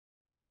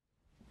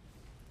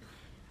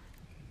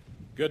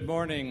Good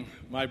morning,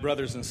 my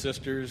brothers and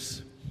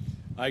sisters.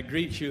 I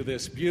greet you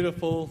this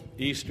beautiful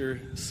Easter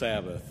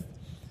Sabbath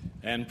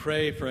and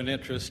pray for an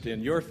interest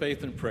in your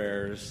faith and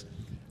prayers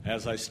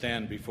as I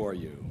stand before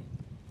you.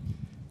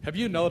 Have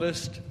you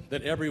noticed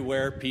that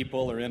everywhere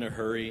people are in a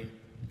hurry?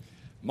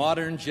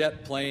 Modern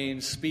jet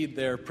planes speed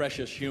their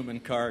precious human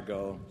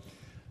cargo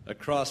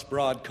across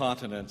broad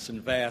continents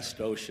and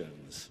vast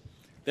oceans.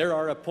 There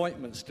are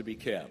appointments to be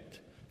kept.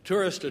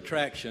 Tourist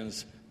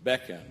attractions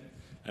beckon,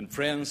 and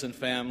friends and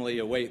family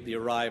await the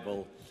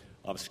arrival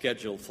of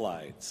scheduled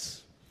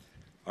flights.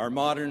 Our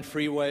modern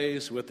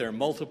freeways, with their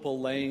multiple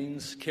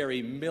lanes,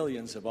 carry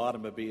millions of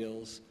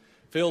automobiles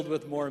filled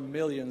with more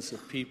millions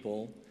of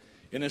people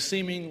in a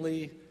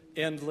seemingly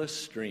endless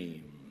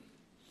stream.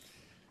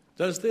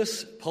 Does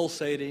this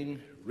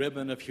pulsating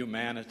ribbon of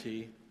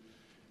humanity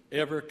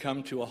ever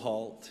come to a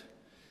halt?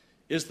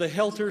 Is the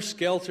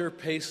helter-skelter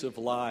pace of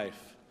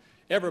life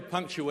ever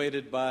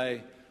punctuated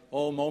by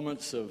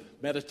moments of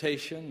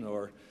meditation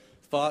or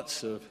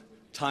thoughts of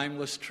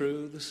timeless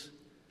truths?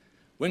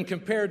 When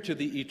compared to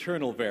the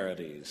eternal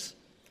verities,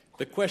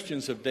 the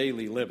questions of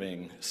daily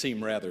living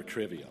seem rather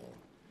trivial.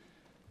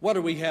 What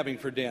are we having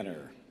for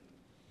dinner?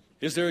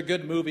 Is there a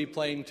good movie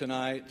playing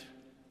tonight?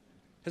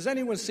 Has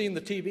anyone seen the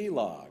TV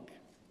log?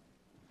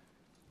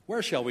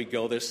 Where shall we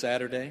go this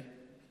Saturday?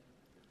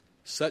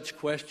 Such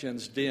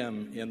questions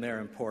dim in their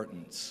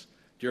importance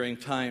during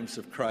times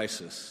of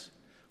crisis,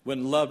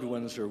 when loved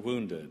ones are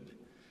wounded,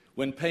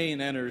 when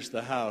pain enters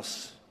the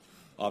house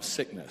of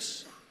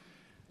sickness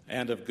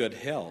and of good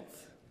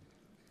health,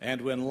 and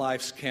when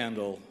life's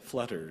candle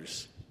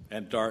flutters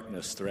and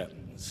darkness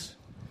threatens.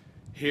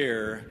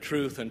 Here,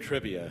 truth and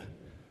trivia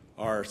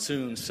are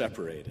soon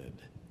separated.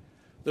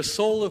 The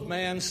soul of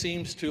man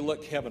seems to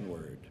look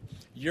heavenward,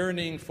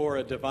 yearning for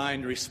a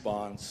divine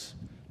response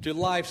to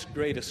life's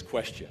greatest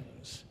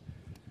questions.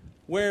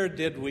 Where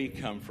did we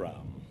come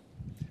from?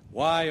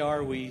 Why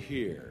are we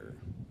here?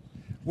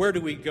 Where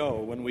do we go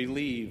when we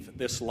leave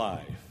this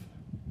life?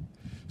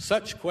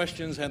 Such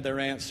questions and their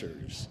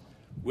answers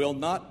will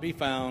not be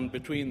found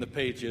between the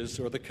pages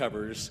or the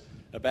covers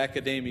of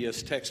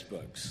academia's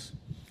textbooks,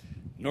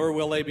 nor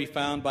will they be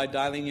found by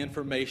dialing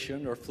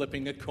information or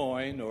flipping a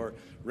coin or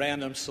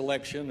random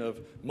selection of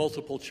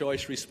multiple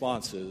choice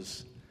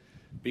responses,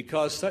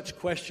 because such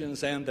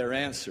questions and their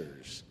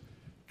answers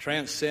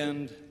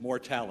transcend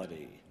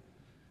mortality.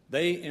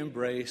 They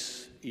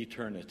embrace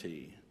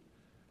eternity.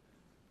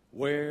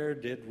 Where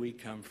did we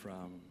come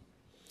from?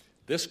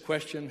 This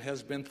question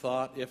has been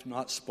thought, if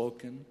not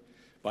spoken,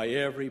 by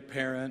every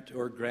parent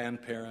or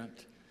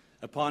grandparent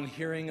upon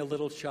hearing a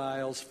little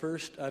child's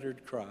first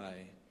uttered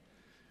cry.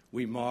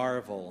 We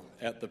marvel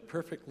at the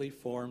perfectly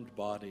formed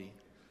body,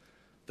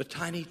 the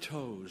tiny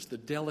toes, the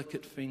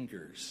delicate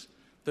fingers,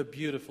 the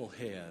beautiful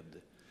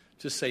head,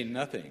 to say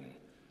nothing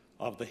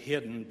of the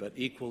hidden but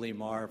equally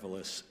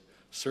marvelous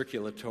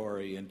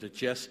circulatory and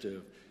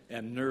digestive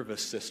and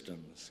nervous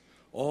systems,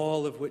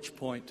 all of which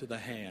point to the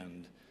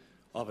hand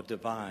of a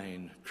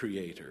divine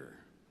creator.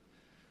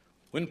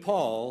 When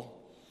Paul,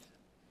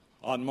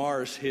 on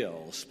Mars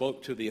Hill,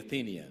 spoke to the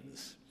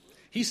Athenians,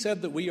 he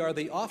said that we are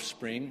the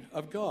offspring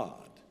of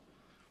God.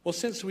 Well,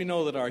 since we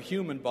know that our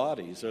human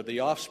bodies are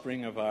the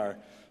offspring of our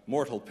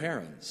mortal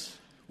parents,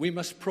 we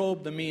must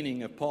probe the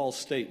meaning of Paul's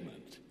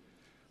statement.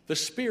 The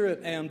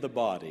spirit and the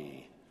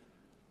body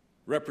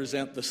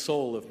represent the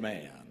soul of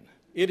man.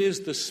 It is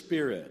the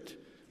spirit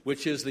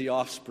which is the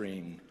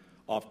offspring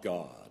of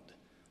God.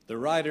 The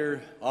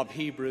writer of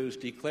Hebrews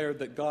declared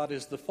that God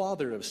is the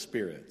Father of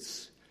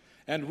spirits,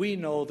 and we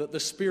know that the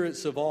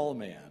spirits of all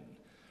men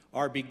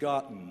are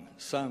begotten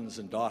sons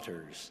and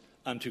daughters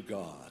unto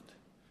God.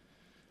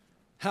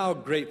 How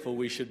grateful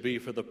we should be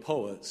for the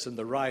poets and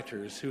the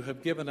writers who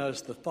have given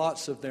us the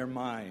thoughts of their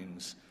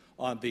minds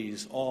on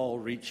these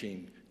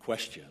all-reaching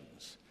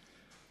questions.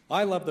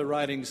 I love the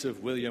writings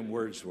of William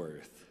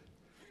Wordsworth,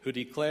 who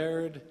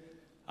declared,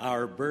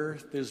 "Our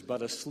birth is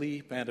but a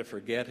sleep and a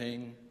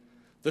forgetting.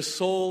 The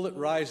soul that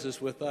rises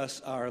with us,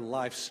 our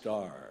life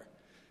star,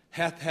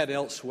 hath had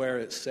elsewhere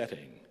its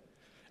setting,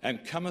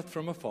 and cometh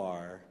from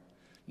afar,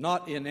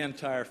 not in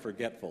entire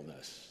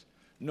forgetfulness,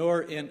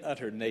 nor in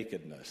utter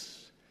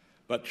nakedness,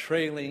 but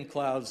trailing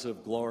clouds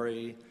of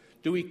glory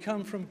do we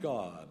come from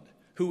God,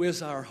 who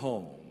is our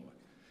home.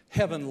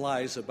 Heaven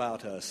lies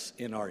about us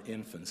in our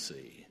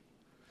infancy."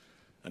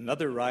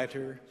 Another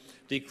writer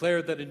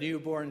declared that a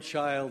newborn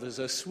child is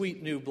a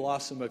sweet new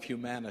blossom of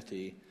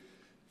humanity,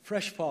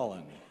 fresh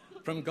fallen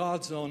from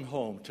God's own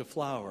home to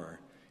flower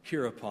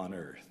here upon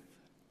earth.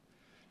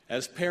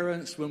 As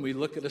parents, when we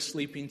look at a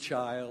sleeping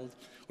child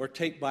or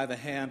take by the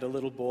hand a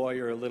little boy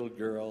or a little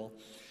girl,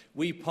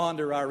 we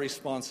ponder our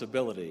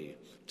responsibility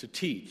to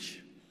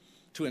teach,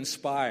 to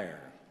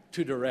inspire,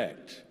 to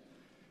direct.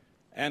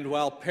 And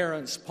while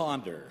parents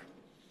ponder,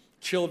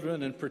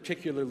 children, and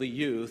particularly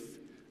youth,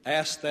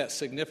 ask that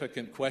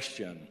significant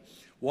question,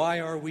 why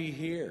are we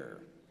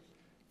here?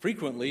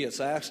 Frequently, it's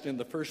asked in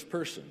the first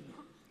person,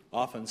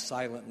 often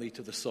silently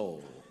to the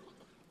soul.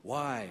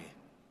 Why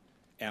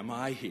am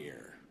I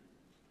here?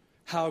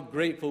 How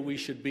grateful we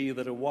should be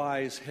that a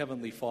wise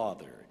Heavenly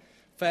Father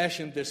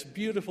fashioned this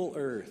beautiful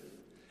earth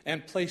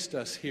and placed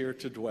us here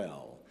to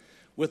dwell,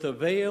 with a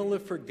veil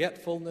of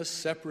forgetfulness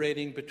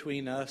separating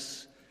between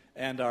us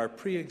and our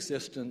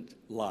pre-existent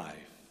life.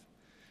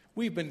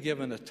 We've been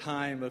given a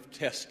time of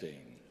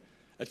testing,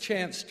 a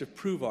chance to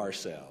prove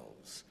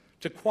ourselves,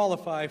 to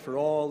qualify for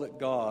all that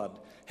God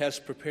has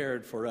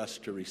prepared for us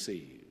to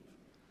receive.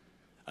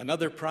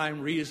 Another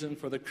prime reason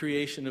for the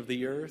creation of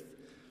the earth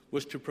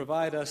was to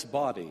provide us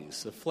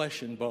bodies of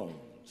flesh and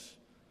bones.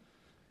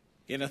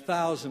 In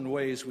 1,000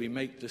 ways we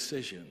make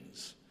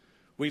decisions.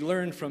 We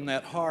learn from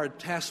that hard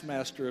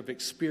taskmaster of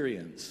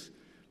experience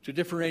to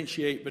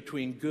differentiate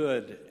between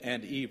good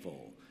and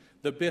evil,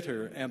 the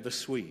bitter and the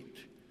sweet.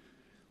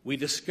 We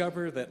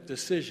discover that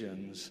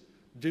decisions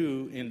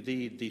do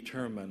indeed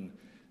determine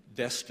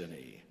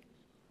destiny.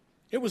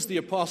 It was the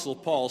Apostle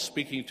Paul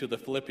speaking to the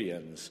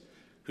Philippians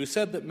who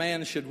said that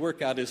man should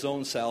work out his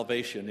own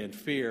salvation in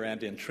fear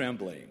and in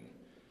trembling.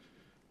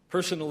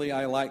 Personally,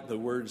 I like the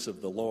words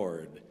of the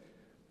Lord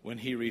when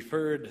he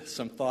referred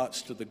some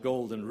thoughts to the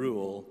golden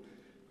rule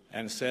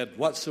and said,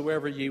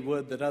 "Whatsoever ye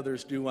would that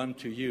others do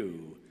unto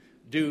you,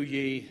 do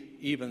ye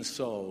even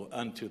so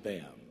unto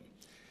them."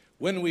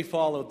 When we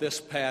follow this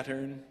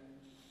pattern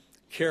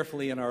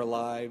carefully in our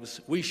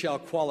lives, we shall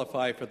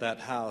qualify for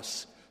that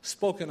house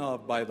spoken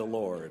of by the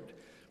Lord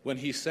when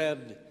he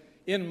said,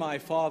 "In my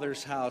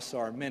Father's house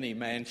are many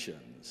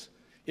mansions.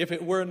 If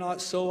it were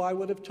not so, I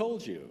would have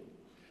told you.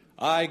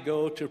 I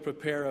go to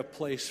prepare a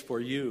place for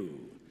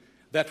you,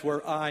 that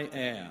where I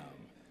am,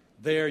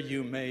 there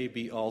you may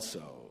be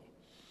also."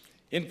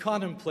 In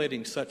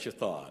contemplating such a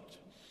thought,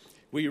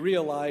 we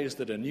realize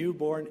that a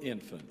newborn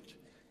infant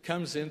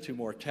comes into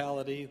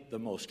mortality the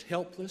most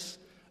helpless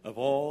of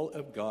all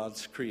of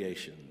God's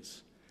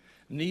creations.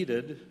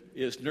 Needed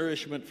is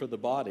nourishment for the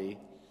body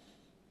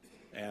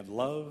and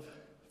love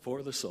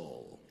for the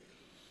soul,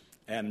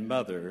 and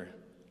Mother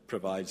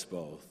provides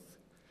both.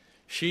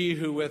 She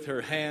who with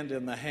her hand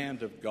in the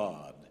hand of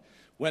God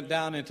went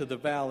down into the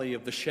valley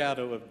of the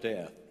shadow of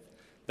death,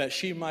 that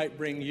she might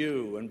bring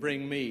you and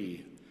bring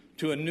me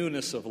to a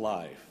newness of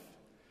life,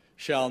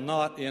 shall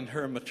not in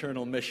her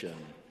maternal mission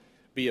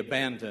be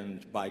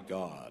abandoned by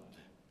God.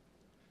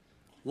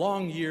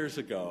 Long years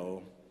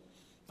ago,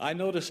 I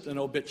noticed an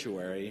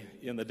obituary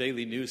in the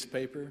daily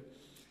newspaper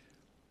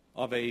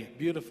of a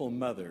beautiful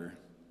mother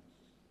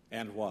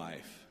and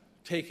wife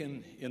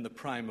taken in the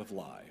prime of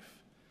life.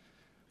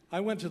 I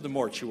went to the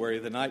mortuary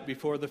the night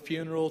before the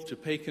funeral to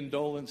pay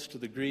condolence to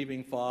the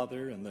grieving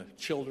father and the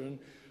children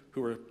who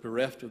were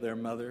bereft of their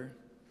mother.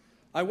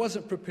 I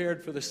wasn't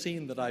prepared for the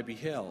scene that I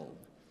beheld.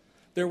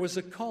 There was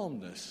a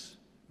calmness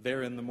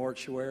there in the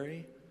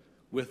mortuary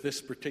with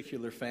this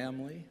particular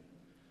family.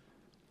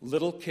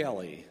 Little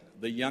Kelly,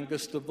 the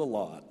youngest of the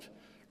lot,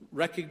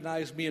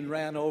 recognized me and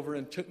ran over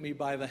and took me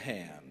by the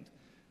hand,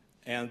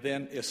 and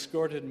then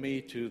escorted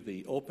me to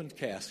the opened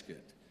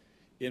casket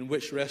in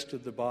which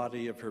rested the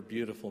body of her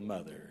beautiful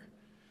mother.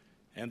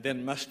 And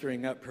then,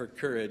 mustering up her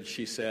courage,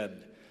 she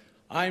said,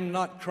 "I'm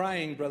not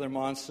crying, Brother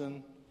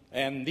Monson,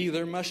 and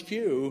neither must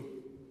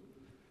you.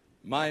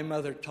 My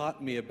mother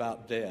taught me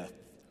about death,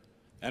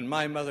 and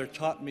my mother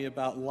taught me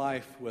about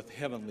life with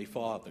Heavenly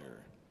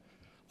Father.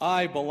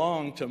 I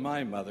belong to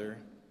my mother,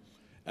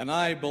 and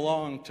I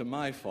belong to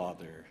my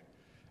father,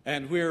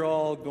 and we're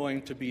all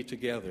going to be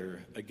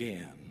together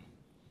again."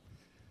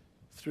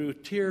 Through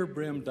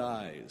tear-brimmed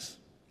eyes,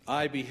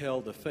 I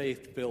beheld a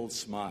faith-filled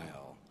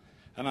smile,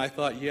 and I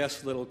thought,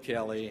 yes, little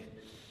Kelly,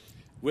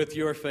 with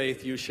your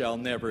faith you shall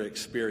never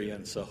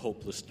experience a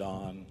hopeless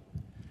dawn.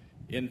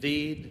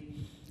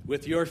 Indeed,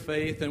 with your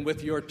faith and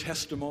with your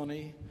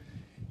testimony,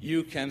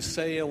 you can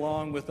say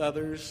along with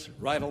others,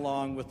 right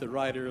along with the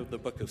writer of the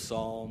book of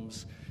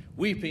Psalms,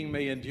 "Weeping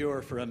may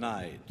endure for a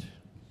night,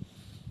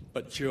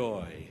 but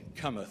joy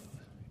cometh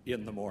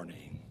in the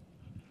morning."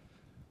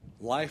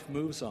 Life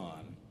moves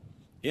on.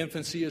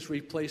 Infancy is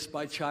replaced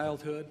by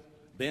childhood,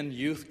 then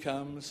youth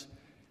comes,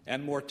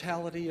 and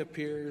mortality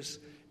appears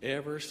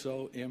ever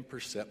so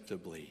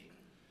imperceptibly.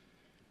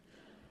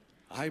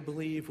 I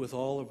believe with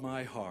all of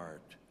my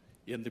heart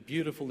in the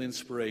beautiful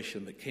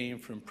inspiration that came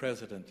from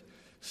President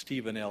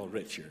Stephen L.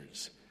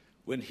 Richards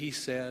when he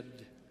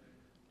said,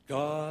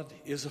 "God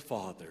is a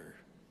father,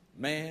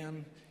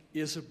 man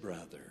is a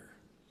brother.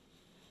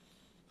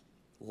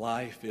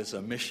 Life is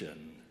a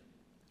mission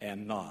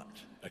and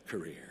not a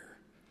career."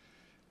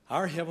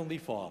 Our Heavenly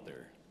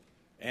Father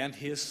and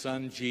His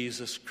Son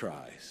Jesus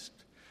Christ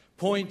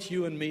point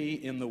you and me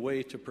in the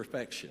way to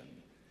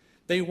perfection.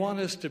 They want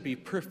us to be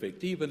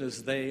perfect even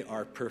as they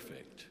are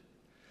perfect.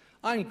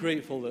 I'm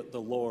grateful that the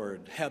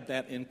Lord had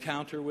that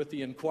encounter with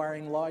the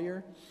inquiring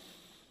lawyer,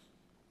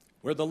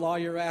 where the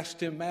lawyer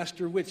asked him,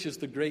 "Master, which is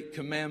the great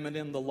commandment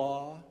in the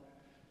law?"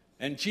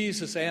 And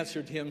Jesus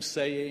answered him,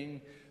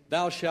 saying,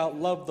 "Thou shalt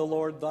love the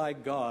Lord thy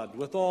God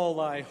with all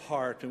thy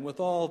heart and with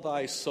all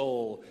thy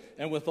soul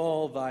and with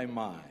all thy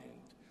mind.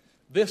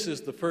 This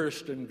is the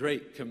first and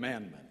great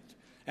commandment.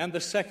 And the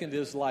second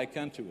is like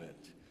unto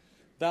it.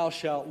 Thou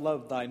shalt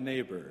love thy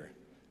neighbor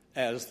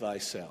as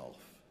thyself.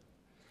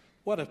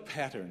 What a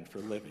pattern for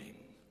living.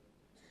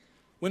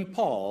 When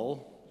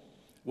Paul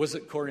was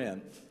at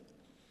Corinth,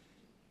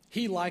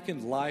 he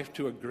likened life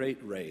to a great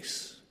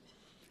race.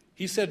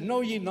 He said,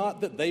 "Know ye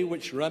not that they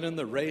which run in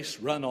the race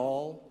run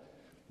all,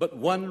 but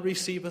one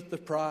receiveth the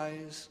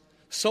prize?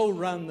 So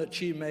run that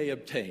ye may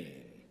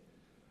obtain."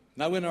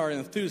 Now, in our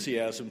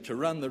enthusiasm to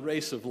run the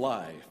race of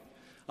life,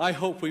 I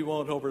hope we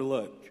won't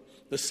overlook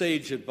the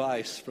sage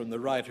advice from the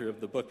writer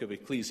of the book of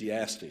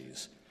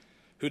Ecclesiastes,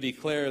 who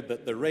declared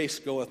that the race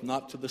goeth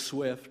not to the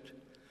swift,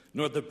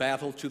 nor the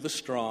battle to the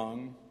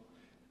strong.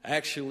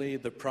 Actually,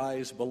 the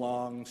prize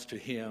belongs to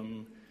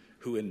him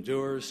who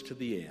endures to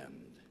the end.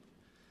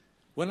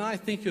 When I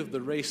think of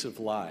the race of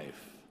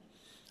life,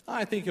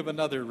 I think of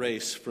another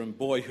race from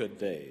boyhood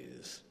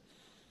days.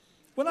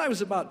 When I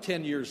was about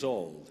 10 years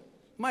old,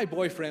 my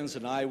boyfriends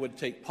and I would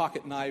take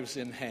pocket knives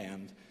in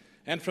hand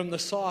and from the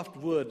soft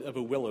wood of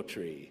a willow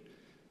tree,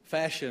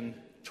 fashion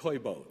toy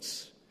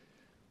boats.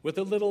 With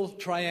a little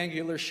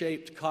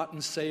triangular-shaped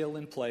cotton sail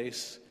in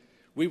place,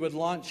 we would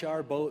launch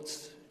our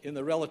boats in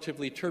the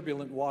relatively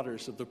turbulent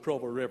waters of the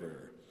Provo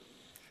River.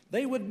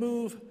 They would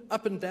move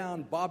up and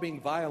down, bobbing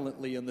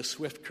violently in the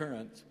swift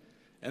current,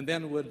 and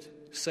then would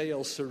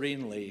sail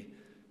serenely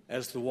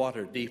as the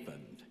water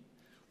deepened.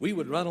 We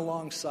would run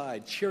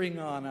alongside, cheering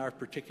on our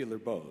particular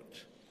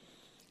boat.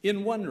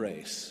 In one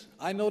race,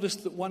 I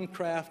noticed that one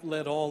craft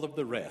led all of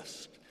the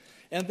rest,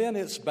 and then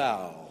its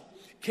bow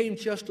came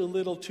just a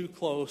little too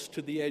close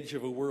to the edge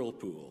of a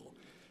whirlpool,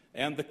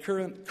 and the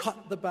current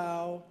caught the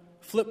bow,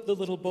 flipped the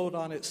little boat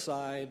on its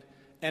side,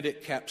 and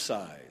it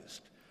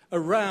capsized.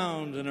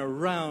 Around and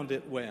around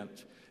it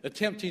went,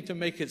 attempting to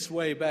make its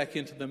way back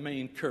into the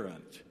main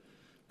current,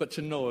 but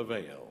to no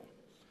avail.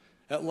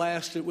 At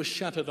last it was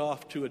shunted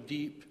off to a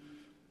deep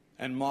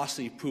and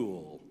mossy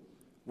pool,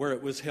 where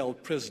it was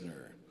held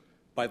prisoner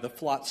by the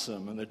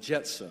flotsam and the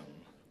jetsam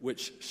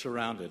which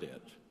surrounded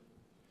it.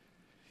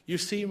 You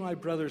see, my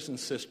brothers and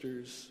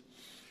sisters,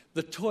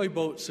 the toy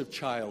boats of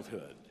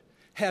childhood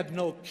had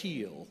no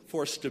keel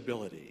for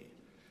stability.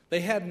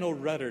 They had no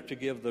rudder to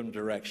give them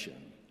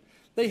direction.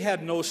 They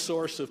had no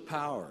source of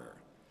power.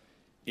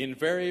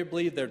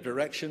 Invariably, their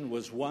direction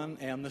was one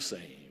and the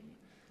same,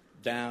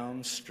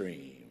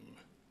 downstream.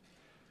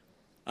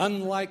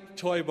 Unlike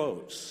toy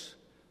boats,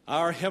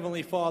 our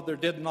Heavenly Father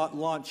did not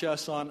launch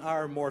us on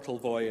our mortal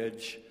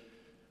voyage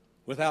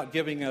without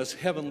giving us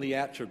heavenly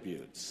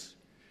attributes.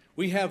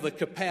 We have the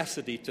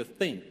capacity to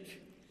think,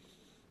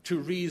 to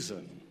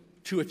reason,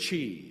 to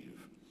achieve.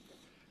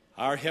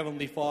 Our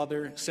Heavenly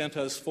Father sent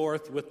us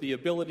forth with the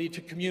ability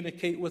to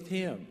communicate with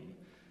Him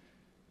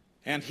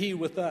and He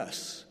with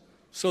us,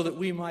 so that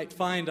we might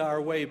find our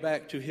way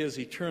back to His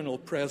eternal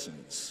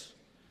presence.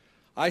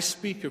 I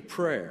speak of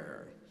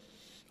prayer.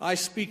 I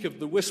speak of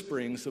the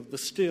whisperings of the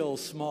still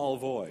small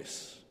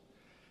voice.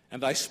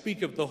 And I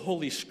speak of the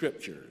Holy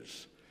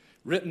Scriptures,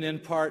 written in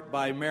part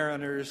by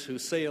mariners who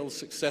sailed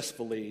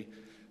successfully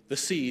the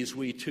seas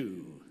we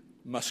too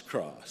must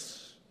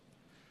cross.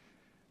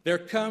 There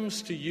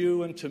comes to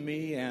you and to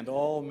me and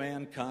all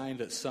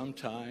mankind at some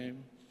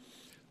time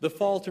the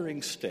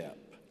faltering step,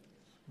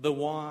 the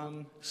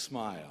wan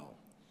smile,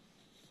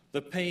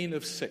 the pain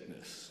of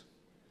sickness,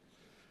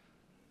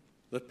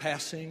 the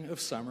passing of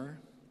summer,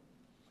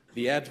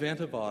 the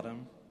advent of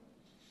autumn,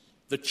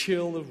 the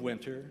chill of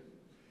winter,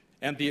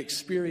 and the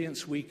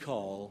experience we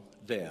call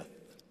death.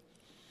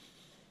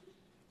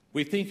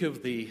 We think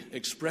of the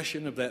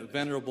expression of that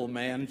venerable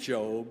man,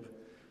 Job,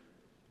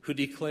 who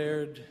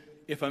declared,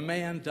 "If a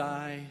man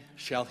die,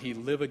 shall he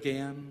live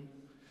again?"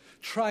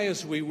 Try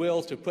as we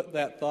will to put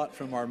that thought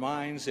from our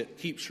minds, it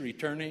keeps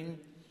returning.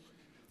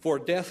 For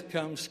death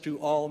comes to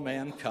all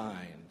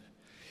mankind.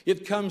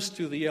 It comes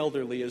to the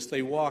elderly as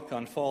they walk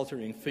on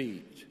faltering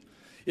feet.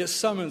 Its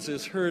summons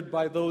is heard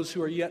by those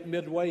who are yet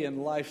midway in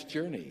life's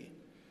journey.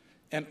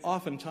 And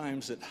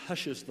oftentimes it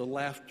hushes the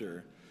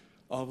laughter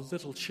of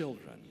little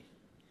children.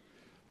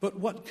 But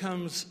what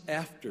comes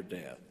after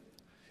death?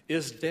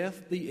 Is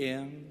death the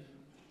end?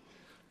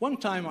 One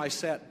time I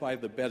sat by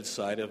the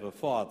bedside of a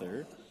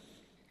father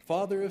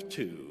of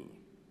two,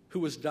 who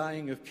was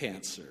dying of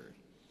cancer.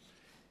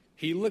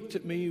 He looked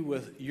at me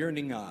with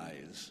yearning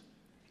eyes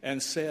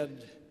and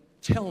said,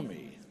 tell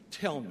me,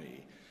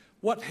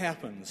 what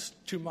happens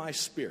to my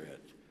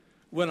spirit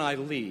when I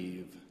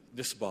leave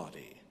this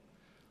body?"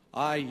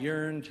 I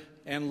yearned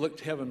and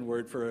looked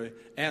heavenward for an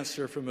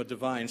answer from a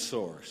divine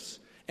source,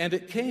 and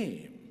it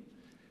came.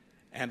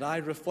 And I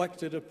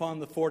reflected upon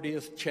the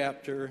 40th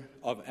chapter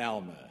of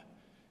Alma.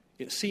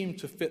 It seemed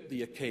to fit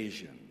the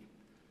occasion.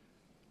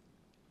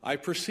 "I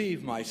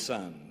perceive, my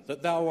son,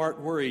 that thou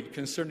art worried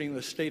concerning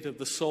the state of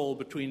the soul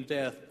between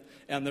death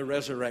and the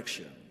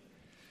resurrection.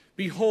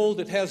 Behold,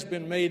 it has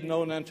been made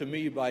known unto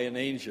me by an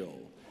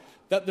angel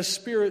that the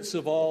spirits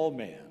of all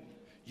men,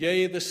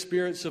 yea, the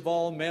spirits of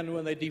all men,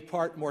 when they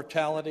depart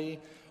mortality,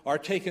 are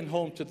taken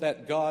home to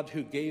that God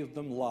who gave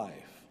them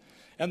life.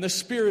 And the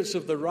spirits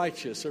of the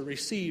righteous are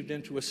received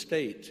into a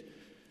state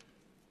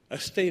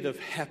of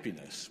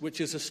happiness, which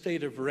is a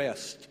state of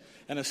rest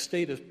and a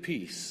state of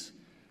peace,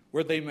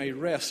 where they may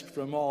rest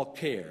from all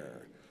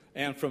care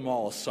and from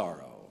all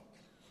sorrow.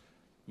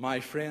 My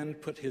friend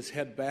put his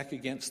head back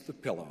against the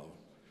pillow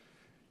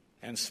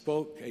and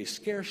spoke a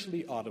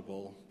scarcely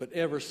audible but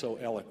ever so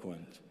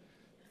eloquent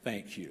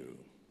thank you.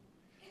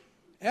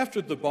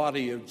 After the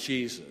body of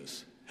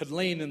Jesus had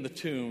lain in the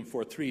tomb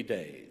for 3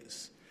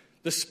 days,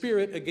 the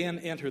Spirit again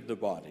entered the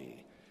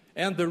body,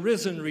 and the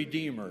risen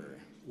Redeemer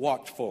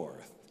walked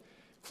forth,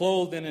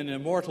 clothed in an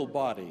immortal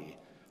body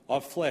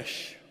of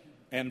flesh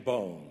and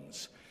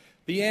bones.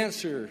 The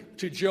answer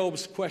to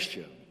Job's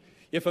question,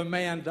 if a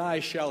man die,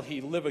 shall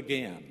he live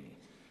again?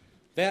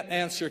 That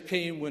answer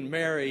came when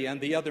Mary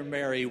and the other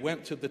Mary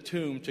went to the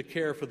tomb to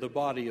care for the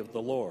body of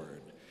the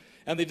Lord.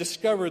 And they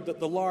discovered that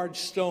the large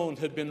stone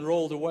had been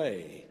rolled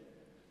away.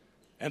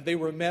 And they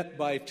were met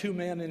by 2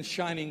 men in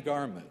shining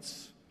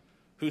garments,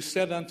 who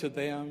said unto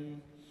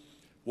them,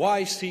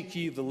 Why seek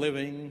ye the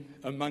living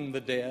among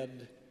the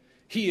dead?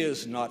 He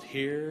is not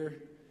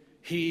here,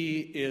 he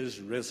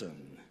is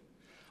risen.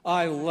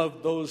 I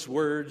love those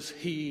words,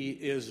 he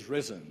is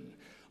risen.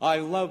 I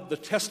love the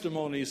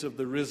testimonies of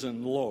the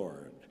risen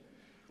Lord.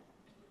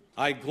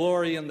 I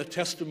glory in the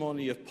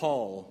testimony of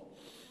Paul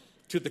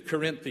to the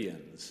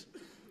Corinthians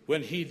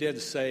when he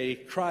did say,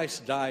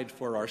 Christ died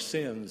for our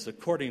sins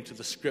according to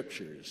the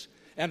Scriptures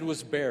and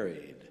was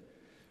buried.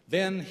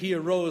 Then he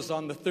arose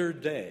on the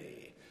 3rd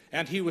day,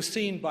 and he was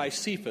seen by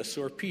Cephas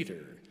or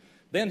Peter.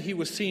 Then he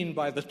was seen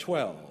by the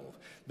 12.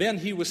 Then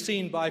he was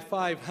seen by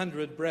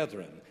 500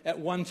 brethren at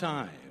one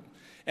time.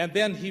 And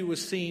then he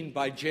was seen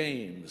by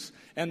James,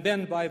 and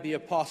then by the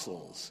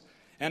apostles.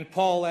 And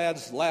Paul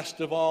adds, last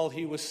of all,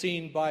 he was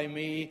seen by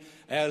me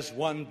as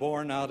one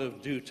born out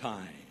of due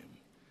time.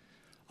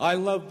 I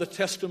love the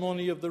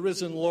testimony of the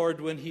risen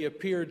Lord when he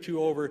appeared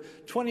to over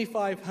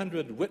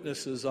 2,500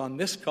 witnesses on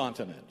this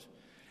continent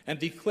and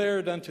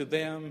declared unto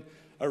them,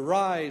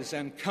 Arise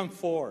and come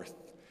forth,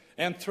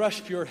 and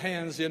thrust your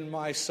hands in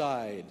my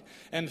side,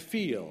 and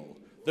feel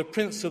the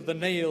prints of the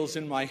nails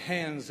in my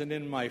hands and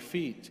in my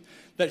feet,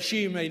 that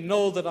ye may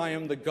know that I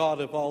am the God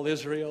of all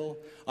Israel.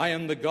 I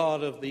am the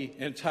God of the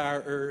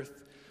entire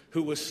earth,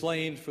 who was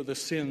slain for the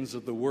sins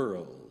of the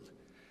world.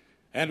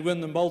 And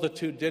when the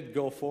multitude did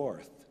go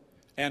forth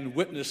and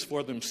witness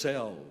for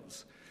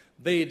themselves,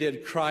 they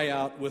did cry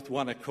out with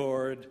one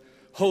accord,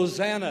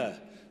 Hosanna!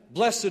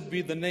 Blessed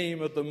be the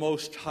name of the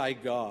Most High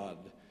God,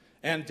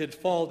 and did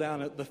fall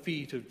down at the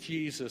feet of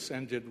Jesus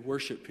and did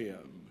worship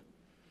him.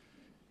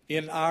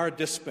 In our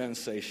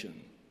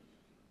dispensation,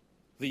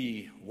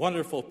 the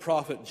wonderful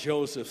prophet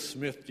Joseph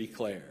Smith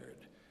declared,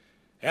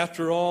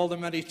 after all the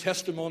many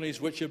testimonies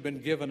which have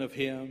been given of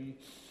him,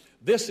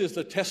 this is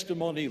the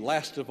testimony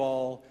last of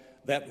all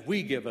that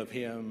we give of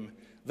him,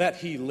 that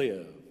he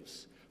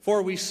lives.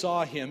 For we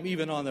saw him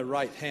even on the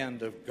right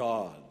hand of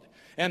God,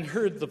 and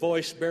heard the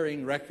voice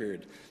bearing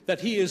record that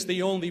he is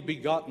the only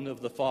begotten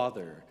of the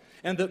Father,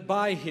 and that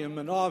by him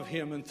and of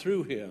him and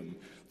through him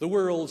the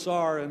worlds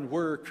are and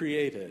were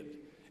created,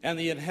 and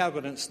the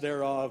inhabitants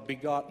thereof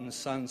begotten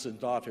sons and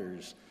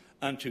daughters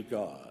unto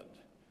God.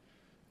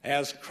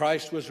 As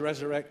Christ was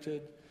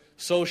resurrected,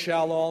 so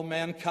shall all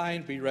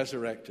mankind be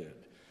resurrected.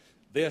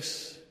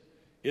 This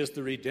is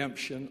the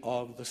redemption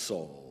of the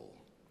soul.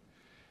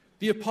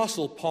 The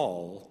Apostle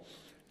Paul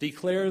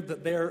declared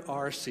that there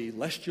are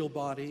celestial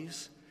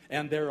bodies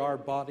and there are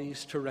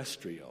bodies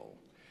terrestrial.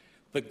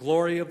 The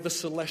glory of the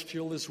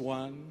celestial is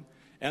one,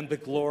 and the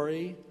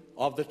glory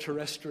of the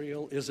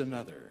terrestrial is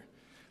another.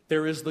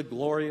 There is the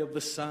glory of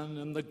the sun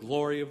and the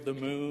glory of the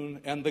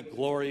moon and the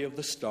glory of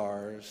the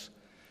stars.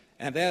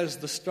 And as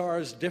the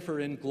stars differ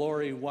in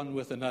glory one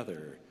with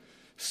another,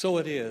 so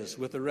it is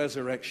with the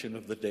resurrection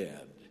of the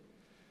dead.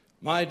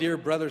 My dear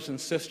brothers and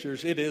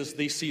sisters, it is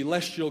the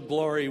celestial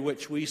glory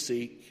which we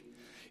seek.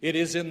 It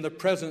is in the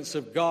presence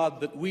of God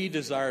that we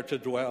desire to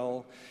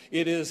dwell.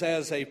 It is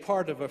as a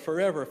part of a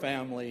forever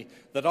family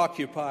that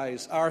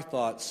occupies our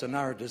thoughts and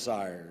our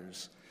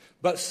desires.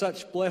 But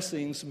such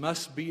blessings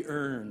must be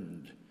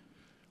earned.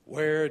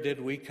 Where did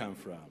we come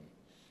from?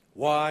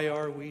 Why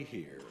are we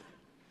here?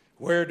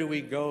 Where do we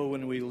go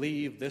when we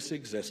leave this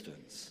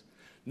existence?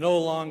 No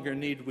longer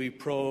need we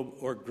probe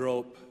or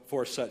grope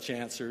for such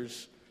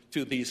answers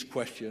to these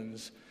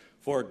questions,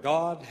 for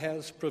God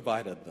has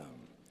provided them.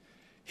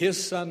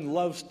 His Son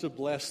loves to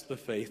bless the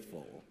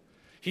faithful.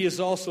 He is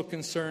also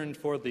concerned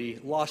for the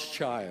lost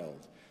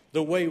child,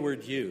 the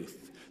wayward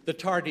youth, the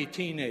tardy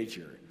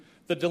teenager,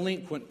 the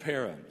delinquent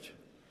parent.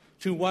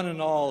 To one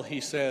and all,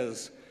 he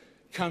says,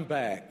 come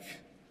back,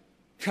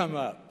 come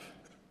up,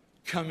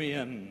 come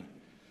in,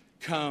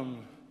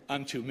 come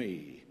unto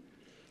me.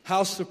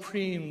 How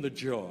supreme the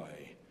joy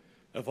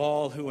of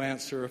all who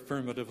answer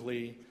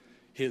affirmatively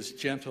his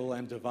gentle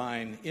and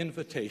divine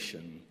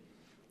invitation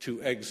to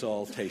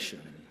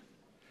exaltation.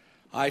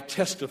 I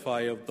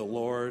testify of the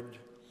Lord.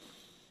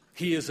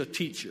 He is a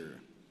teacher,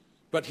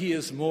 but he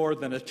is more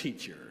than a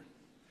teacher.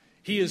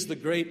 He is the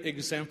great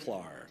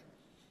exemplar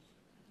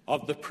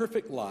of the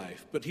perfect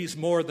life, but he's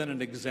more than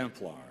an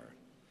exemplar.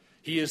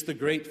 He is the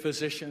great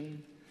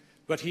physician,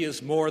 but he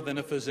is more than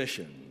a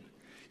physician.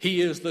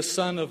 He is the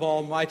Son of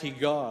Almighty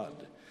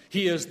God.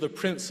 He is the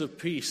Prince of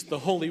Peace, the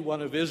Holy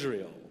One of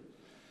Israel.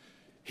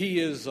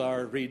 He is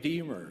our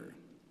Redeemer.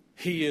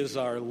 He is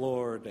our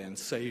Lord and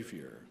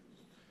Savior.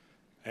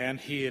 And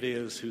he it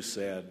is who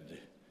said,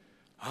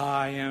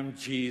 I am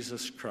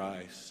Jesus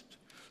Christ,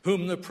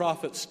 whom the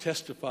prophets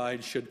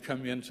testified should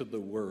come into the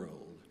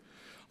world.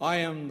 I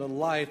am the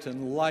light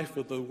and life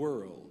of the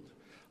world.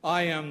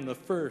 I am the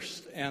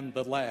first and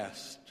the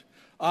last.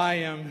 I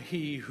am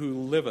he who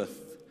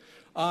liveth.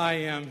 I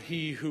am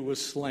he who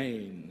was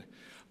slain.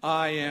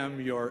 I am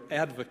your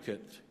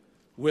advocate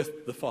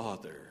with the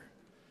Father.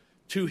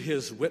 To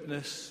his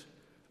witness,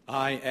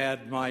 I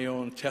add my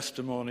own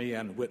testimony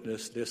and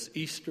witness this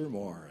Easter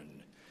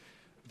morn,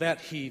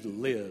 that he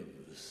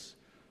lives.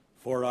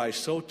 For I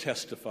so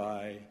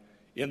testify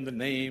in the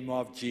name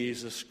of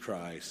Jesus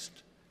Christ.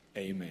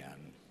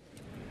 Amen.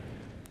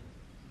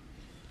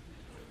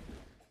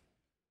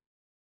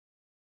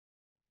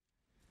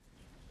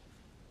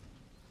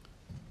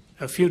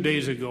 A few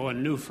days ago, a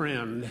new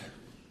friend,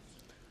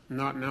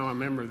 not now a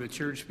member of the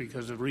church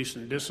because of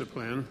recent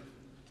discipline,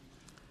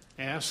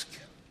 asked,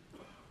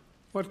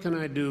 "What can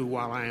I do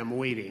while I am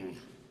waiting?"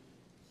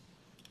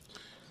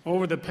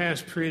 Over the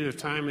past period of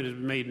time, it has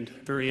made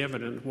very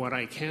evident what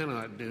I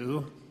cannot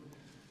do.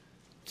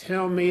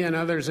 Tell me and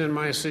others in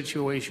my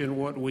situation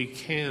what we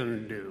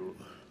can do.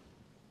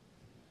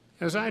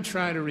 As I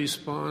try to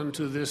respond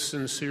to this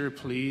sincere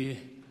plea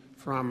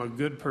from a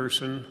good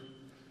person,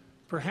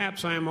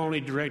 perhaps I am only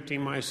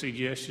directing my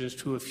suggestions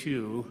to a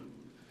few,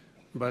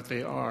 but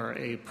they are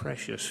a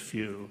precious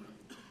few.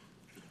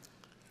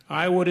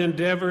 I would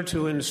endeavor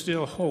to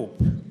instill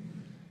hope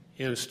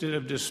instead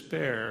of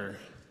despair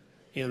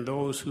in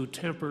those who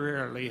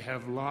temporarily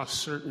have lost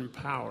certain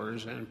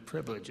powers and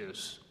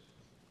privileges.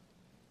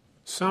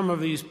 Some of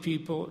these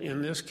people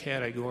in this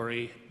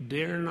category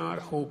dare not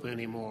hope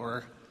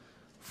anymore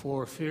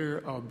for fear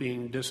of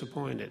being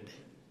disappointed.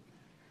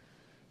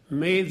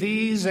 May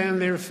these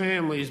and their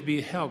families be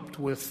helped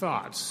with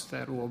thoughts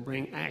that will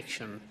bring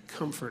action,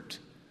 comfort,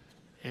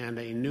 and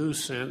a new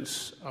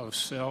sense of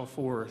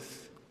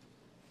self-worth.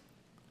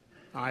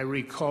 I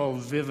recall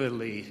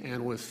vividly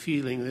and with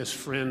feeling this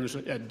friend's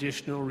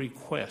additional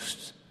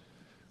request.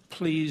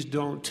 Please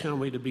don't tell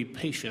me to be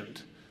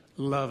patient,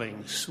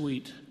 loving,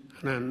 sweet,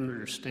 and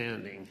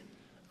understanding.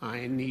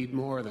 I need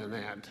more than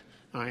that.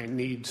 I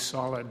need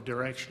solid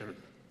direction.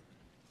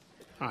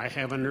 I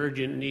have an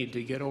urgent need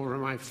to get over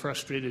my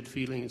frustrated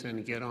feelings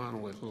and get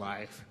on with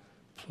life.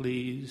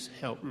 Please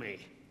help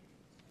me.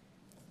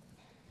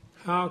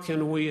 How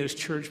can we as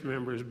church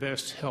members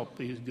best help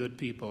these good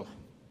people?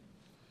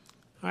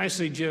 I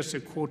suggest a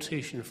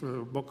quotation from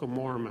the Book of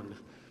Mormon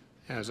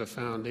as a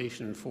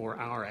foundation for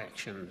our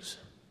actions.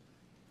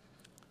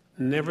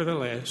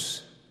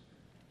 Nevertheless,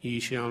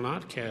 ye shall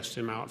not cast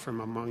him out from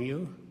among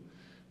you,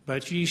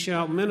 but ye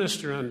shall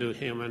minister unto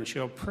him, and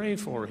shall pray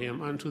for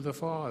him unto the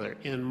Father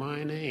in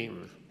my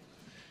name.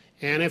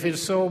 And if it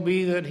so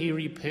be that he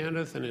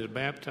repenteth and is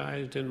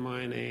baptized in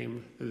my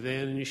name,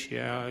 then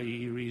shall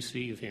ye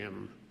receive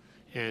him,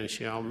 and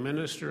shall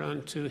minister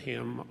unto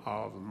him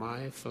of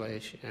my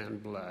flesh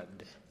and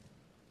blood.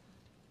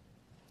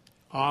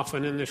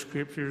 Often in the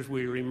Scriptures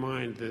we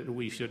remind that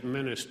we should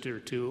minister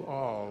to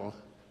all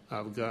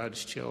of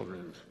God's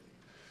children,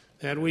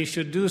 that we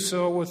should do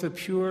so with the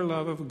pure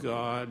love of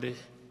God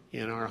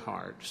in our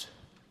hearts.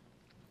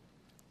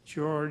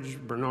 George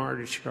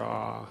Bernard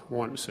Shaw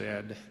once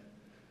said,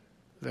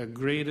 "The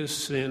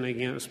greatest sin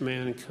against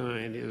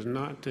mankind is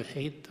not to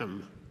hate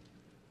them,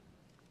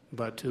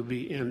 but to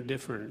be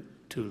indifferent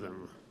to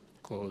them."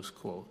 Close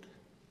quote.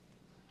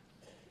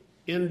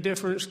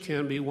 Indifference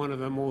can be one of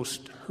the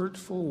most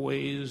hurtful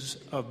ways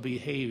of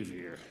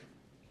behavior.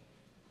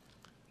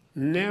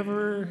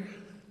 Never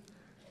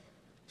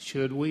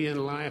should we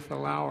in life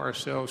allow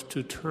ourselves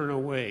to turn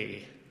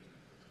away,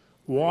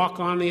 walk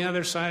on the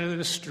other side of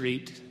the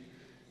street,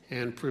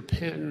 and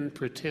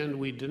pretend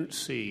we didn't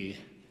see,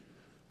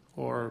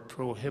 or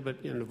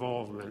prohibit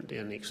involvement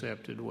in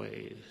accepted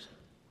ways.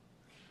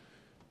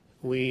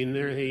 We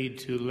need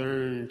to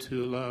learn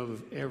to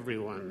love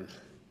everyone,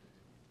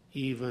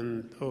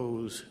 even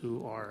those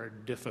who are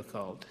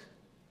difficult.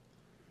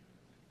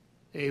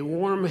 A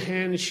warm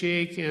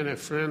handshake and a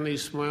friendly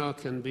smile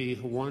can be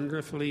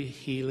wonderfully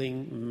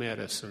healing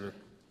medicine.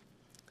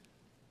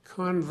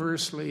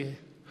 Conversely,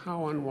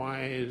 how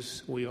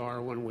unwise we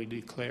are when we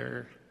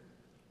declare,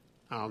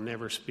 "I'll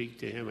never speak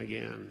to him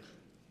again."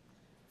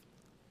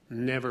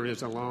 Never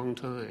is a long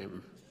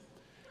time.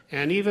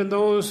 And even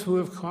those who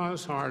have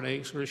caused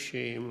heartaches or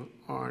shame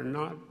are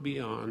not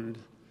beyond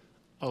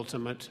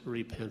ultimate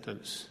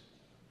repentance.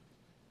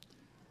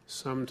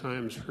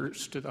 Sometimes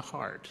hurts to the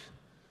heart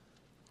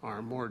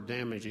are more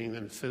damaging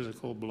than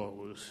physical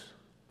blows.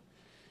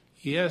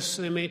 Yes,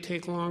 they may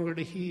take longer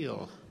to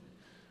heal,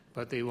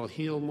 but they will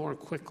heal more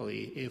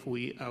quickly if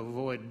we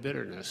avoid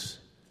bitterness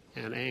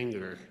and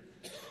anger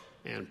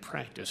and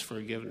practice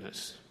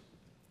forgiveness.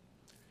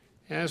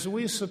 As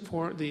we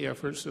support the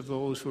efforts of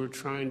those who are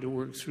trying to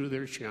work through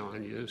their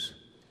challenges,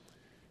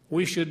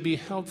 we should be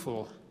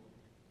helpful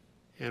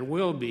and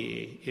will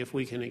be if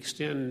we can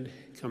extend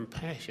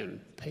compassion,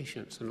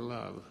 patience, and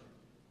love.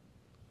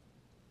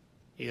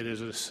 It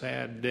is a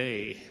sad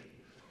day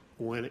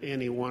when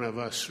any one of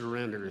us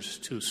surrenders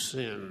to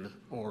sin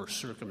or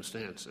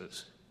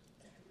circumstances.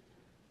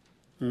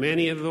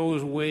 Many of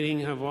those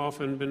waiting have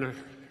often been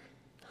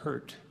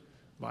hurt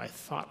by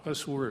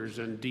thoughtless words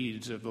and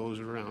deeds of those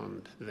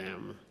around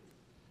them.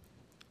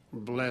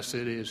 Blessed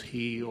is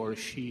he or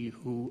she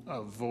who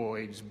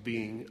avoids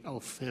being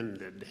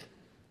offended.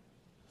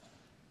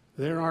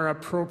 There are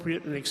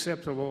appropriate and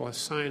acceptable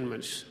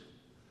assignments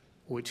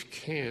which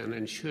can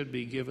and should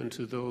be given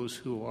to those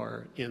who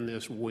are in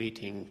this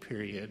waiting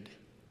period.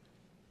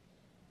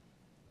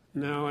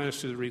 Now,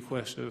 as to the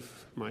request of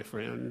my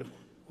friend,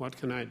 what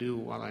can I do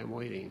while I'm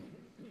waiting?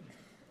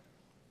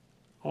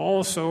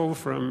 Also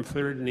from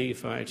 3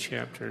 Nephi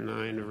chapter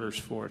 9, verse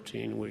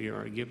 14, we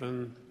are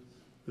given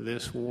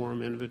this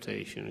warm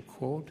invitation,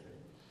 quote,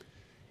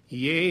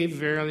 "Yea,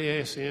 verily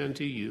I say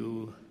unto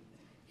you,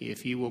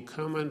 if ye will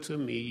come unto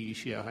me, ye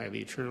shall have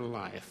eternal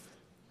life.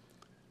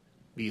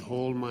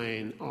 Behold,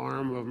 mine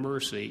arm of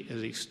mercy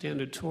is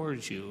extended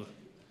towards you,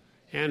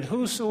 and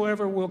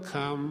whosoever will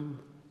come,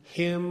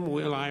 him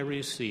will I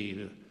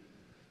receive,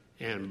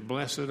 and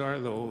blessed are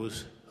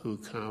those who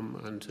come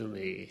unto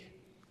me."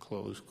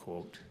 Close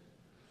quote.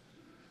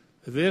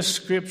 This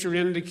scripture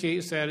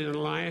indicates that in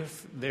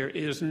life there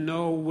is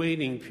no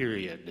waiting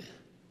period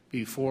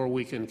before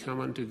we can come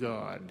unto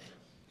God.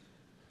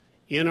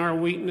 In our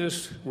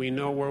weakness, we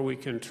know where we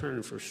can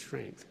turn for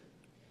strength.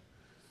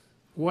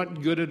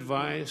 What good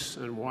advice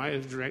and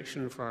wise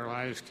direction for our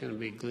lives can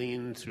be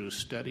gleaned through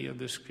study of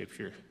the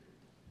Scripture?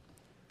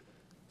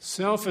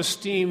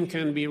 Self-esteem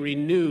can be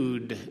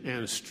renewed,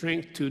 and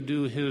strength to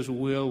do His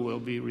will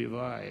be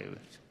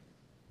revived.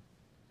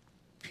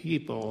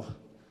 People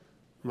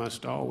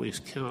must always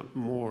count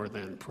more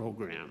than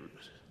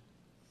programs.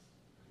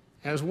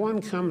 As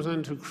one comes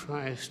unto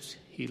Christ,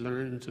 he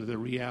learns of the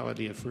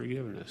reality of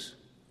forgiveness.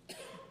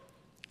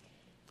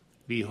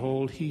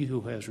 Behold, he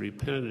who has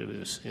repented of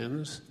his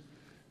sins,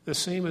 the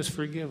same is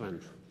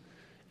forgiven.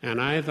 And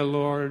I, the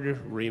Lord,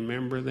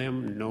 remember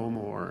them no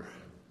more.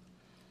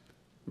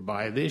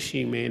 By this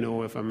ye may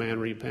know if a man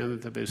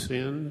repenteth of his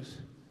sins,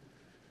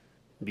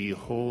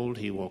 behold,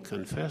 he will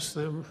confess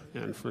them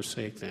and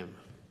forsake them.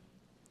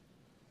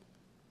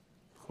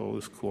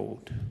 Close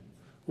quote.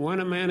 When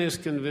a man is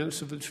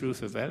convinced of the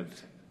truth of that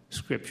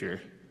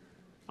scripture,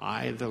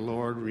 I, the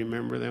Lord,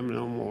 remember them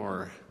no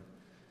more,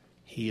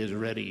 he is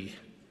ready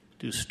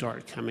to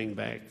start coming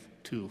back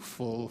to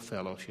full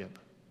fellowship.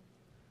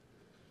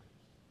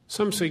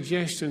 Some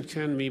suggestion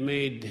can be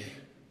made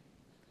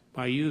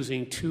by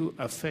using two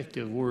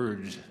effective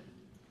words,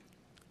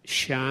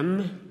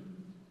 shun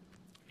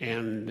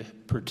and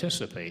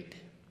participate.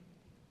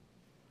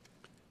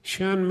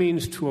 Shun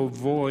means to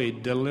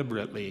avoid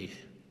deliberately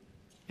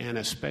and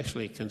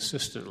especially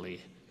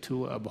consistently,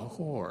 to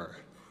abhor.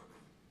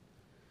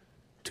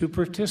 To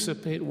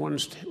participate, one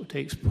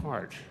takes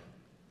part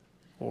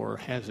or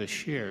has a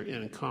share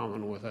in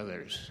common with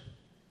others.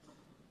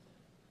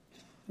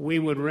 We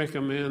would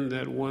recommend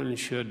that one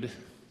should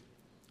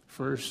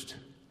first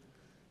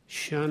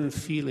shun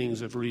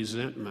feelings of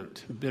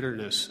resentment,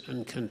 bitterness,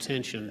 and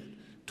contention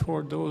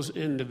toward those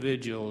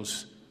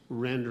individuals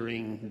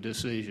rendering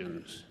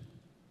decisions.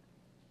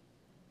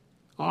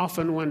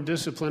 Often when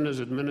discipline is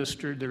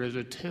administered, there is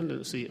a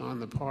tendency on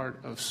the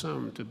part of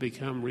some to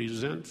become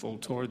resentful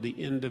toward the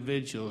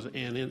individuals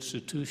and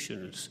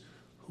institutions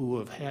who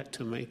have had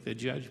to make the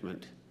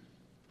judgment.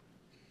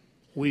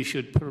 We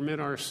should permit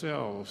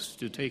ourselves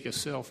to take a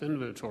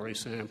self-inventory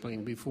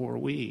sampling before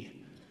we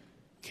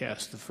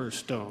cast the first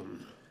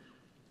stone.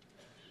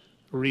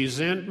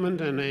 Resentment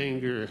and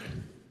anger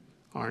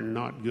are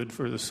not good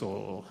for the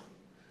soul.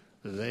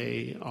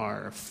 They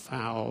are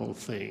foul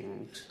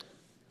things.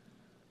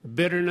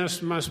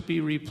 Bitterness must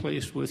be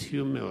replaced with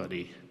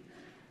humility.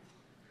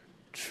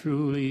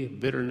 Truly,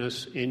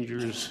 bitterness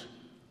injures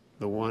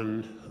the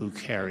one who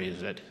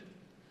carries it.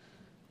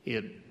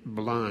 It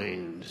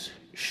blinds,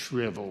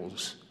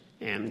 shrivels,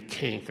 and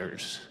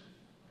cankers.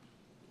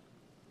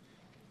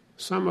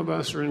 Some of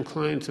us are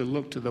inclined to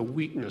look to the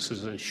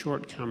weaknesses and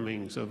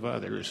shortcomings of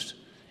others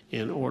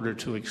in order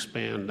to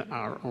expand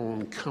our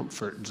own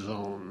comfort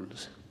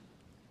zones.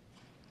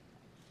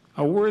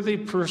 A worthy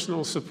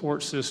personal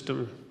support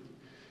system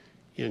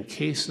in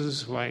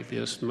cases like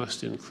this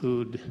must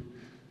include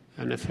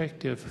an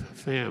effective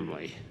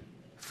family,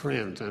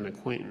 friends, and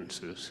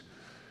acquaintances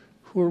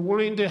who are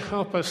willing to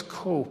help us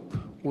cope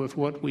with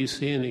what we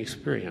see and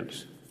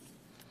experience.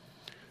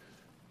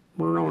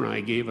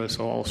 Moroni gave us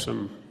all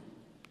some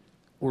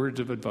words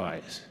of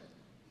advice.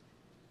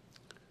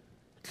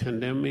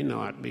 Condemn me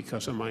not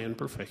because of my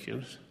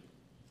imperfections,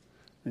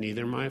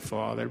 neither my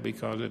father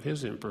because of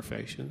his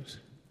imperfections,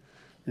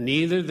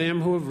 neither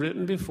them who have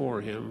written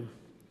before him,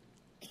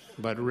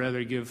 but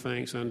rather give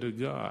thanks unto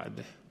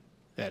God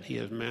that he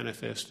has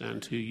manifested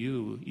unto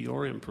you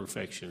your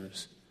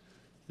imperfections,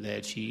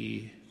 that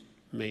ye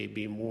may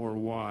be more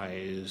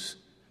wise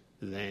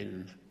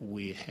than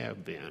we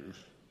have been.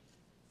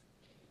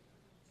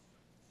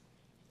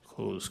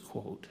 Close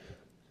quote.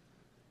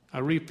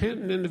 A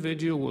repentant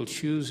individual will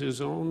choose his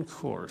own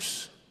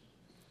course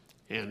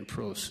and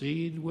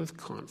proceed with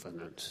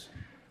confidence.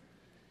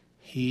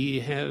 He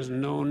has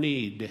no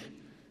need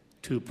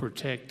to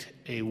protect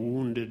a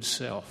wounded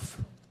self.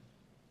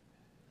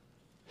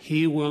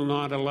 He will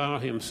not allow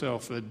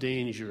himself the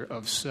danger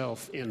of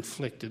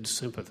self-inflicted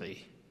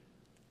sympathy.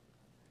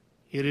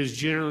 It is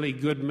generally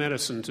good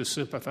medicine to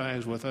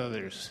sympathize with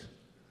others,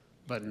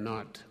 but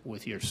not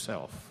with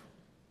yourself.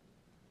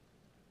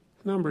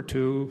 Number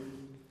 2,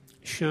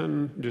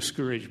 shun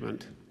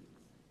discouragement.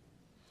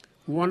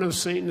 One of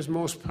Satan's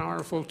most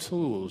powerful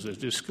tools is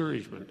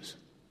discouragement.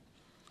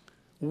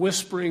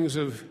 Whisperings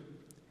of,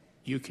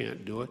 "You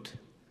can't do it.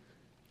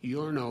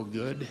 You're no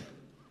good.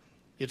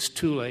 It's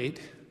too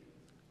late.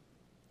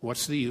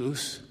 What's the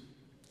use?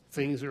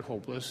 Things are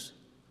hopeless,"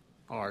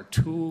 are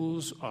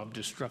tools of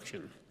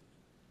destruction.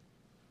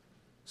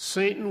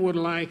 Satan would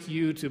like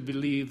you to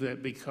believe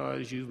that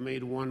because you've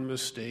made one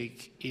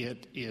mistake,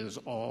 it is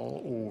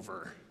all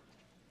over.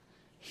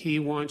 He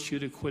wants you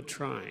to quit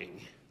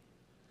trying.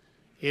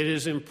 It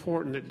is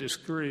important that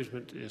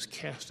discouragement is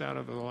cast out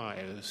of the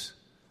lives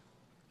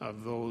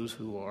of those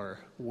who are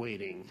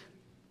waiting.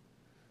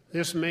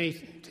 This may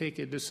take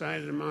a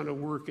decided amount of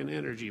work and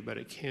energy, but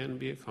it can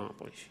be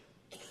accomplished.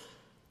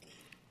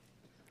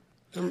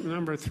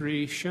 Number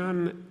 3,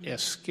 shun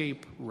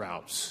escape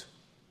routes.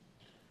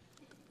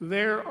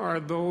 There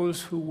are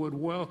those who would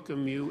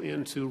welcome you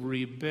into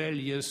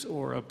rebellious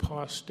or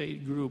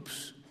apostate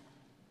groups.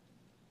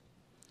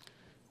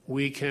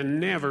 We can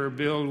never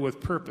build with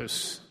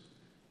purpose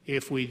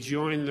if we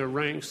join the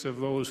ranks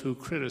of those who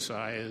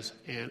criticize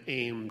and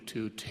aim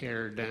to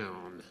tear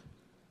down.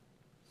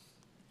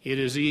 It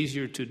is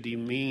easier to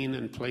demean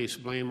and place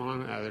blame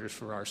on others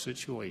for our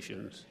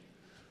situations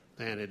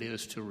than it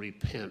is to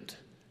repent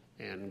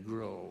and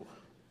grow.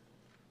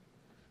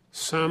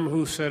 Some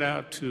who set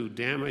out to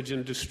damage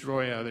and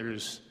destroy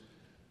others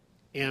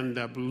end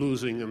up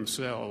losing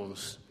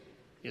themselves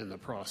in the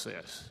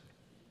process.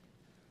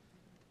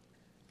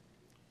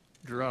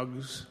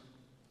 Drugs,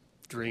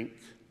 drink,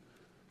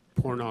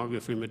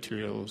 pornography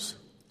materials,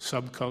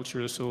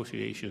 subculture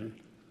association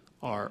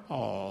are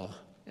all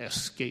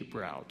escape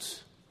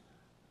routes.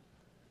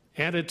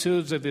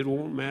 Attitudes of "it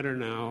won't matter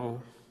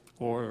now"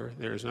 or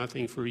 "there's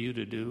nothing for you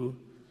to do"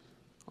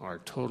 are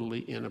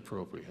totally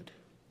inappropriate.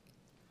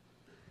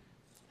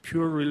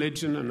 Pure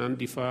religion and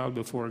undefiled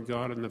before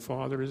God and the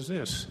Father is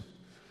this: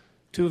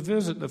 to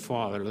visit the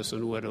fatherless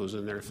and widows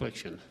in their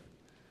affliction,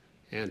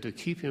 and to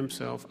keep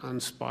himself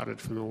unspotted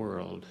from the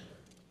world.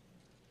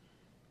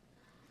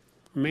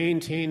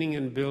 Maintaining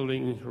and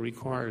building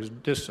requires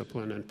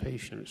discipline and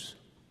patience.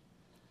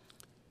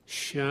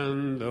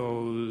 Shun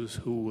those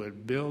who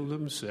would build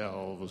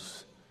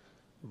themselves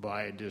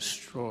by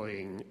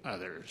destroying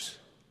others.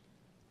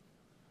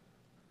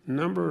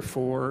 Number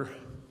 4,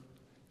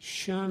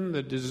 shun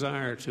the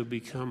desire to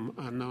become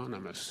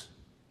anonymous.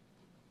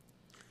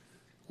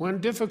 When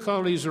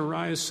difficulties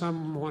arise,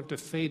 some want to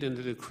fade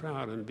into the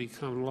crowd and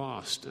become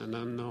lost and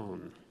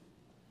unknown.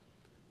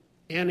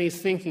 Any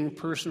thinking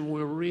person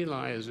will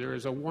realize there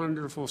is a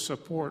wonderful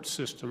support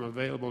system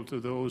available to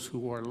those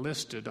who are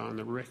listed on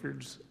the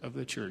records of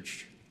the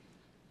church.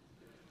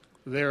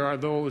 There are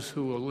those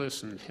who will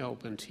listen,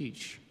 help, and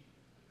teach.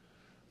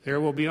 There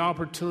will be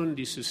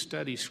opportunities to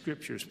study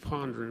scriptures,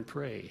 ponder, and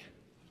pray.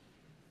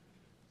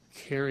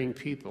 Caring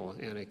people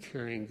and a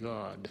caring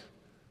God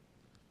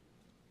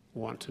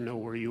want to know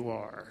where you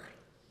are.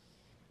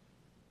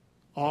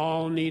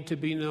 All need to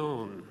be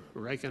known,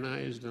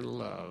 recognized, and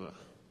loved.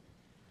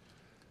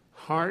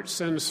 Hearts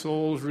and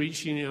souls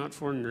reaching out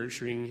for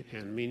nurturing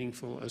and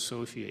meaningful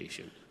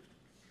association.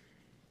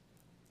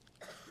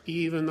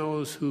 Even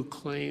those who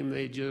claim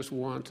they just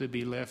want to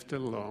be left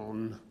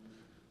alone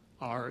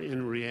are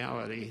in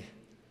reality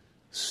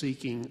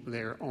seeking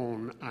their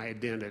own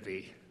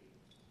identity.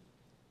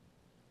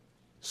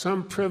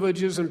 Some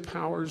privileges and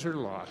powers are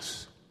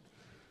lost,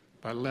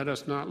 but let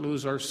us not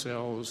lose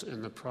ourselves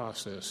in the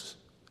process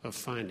of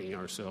finding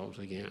ourselves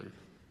again.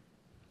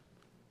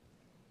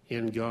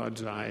 In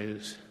God's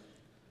eyes,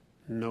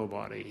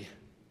 nobody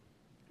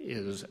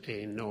is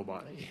a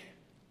nobody.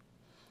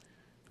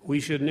 We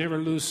should never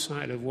lose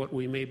sight of what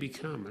we may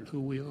become and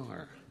who we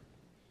are.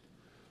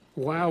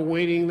 While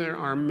waiting, there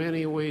are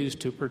many ways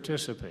to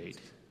participate.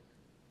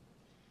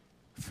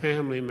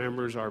 Family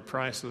members are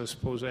priceless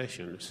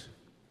possessions.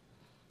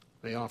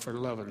 They offer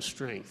love and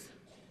strength.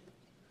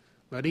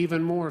 But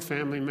even more,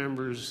 family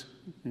members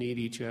need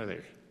each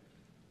other.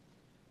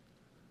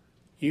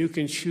 You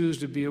can choose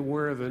to be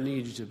aware of the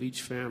needs of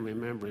each family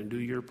member and do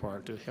your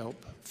part to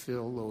help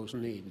fill those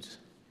needs.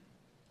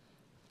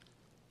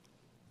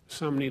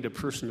 Some need a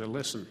person to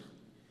listen.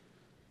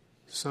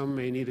 Some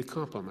may need a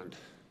compliment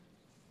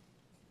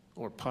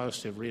or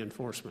positive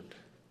reinforcement.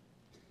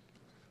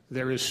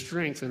 There is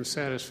strength and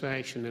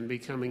satisfaction in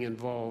becoming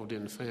involved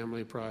in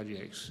family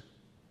projects.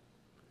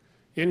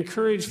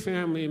 Encourage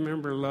family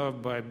member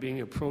love by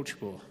being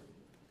approachable,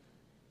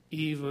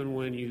 even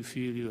when you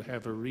feel you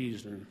have a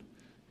reason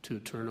to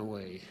turn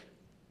away.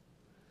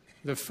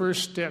 The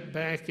first step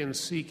back in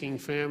seeking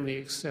family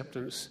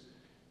acceptance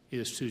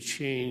is to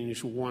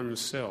change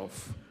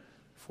oneself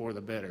for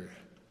the better.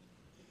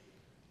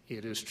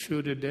 It is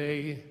true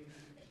today,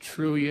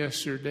 true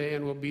yesterday,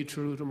 and will be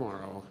true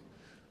tomorrow,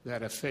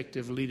 that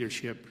effective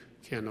leadership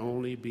can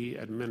only be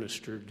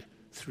administered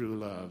through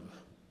love.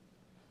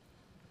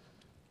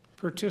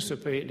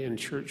 Participate in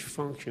church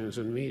functions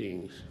and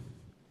meetings.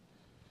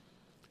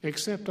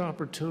 Accept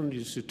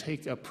opportunities to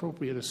take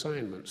appropriate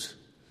assignments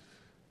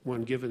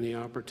when given the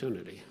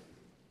opportunity.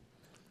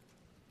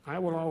 I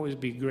will always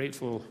be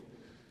grateful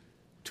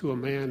to a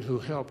man who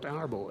helped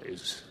our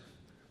boys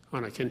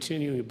on a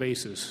continuing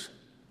basis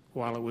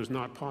while it was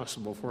not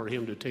possible for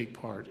him to take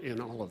part in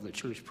all of the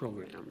church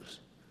programs.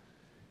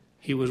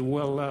 He was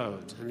well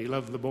loved, and he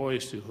loved the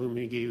boys to whom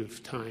he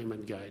gave time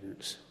and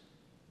guidance.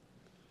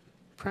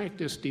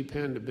 Practice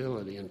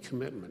dependability and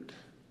commitment.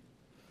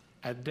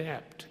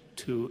 Adapt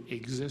to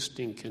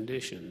existing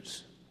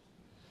conditions.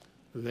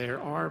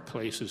 There are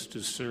places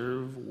to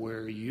serve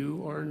where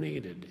you are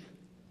needed.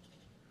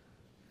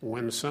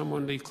 When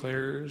someone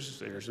declares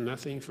there's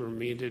nothing for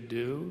me to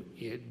do,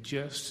 it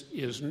just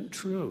isn't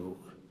true.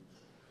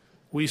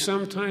 We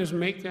sometimes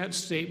make that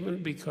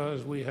statement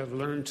because we have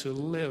learned to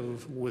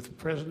live with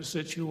present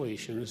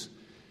situations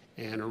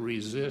and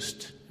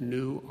resist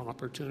new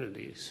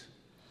opportunities.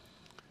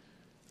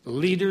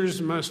 Leaders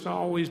must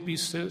always be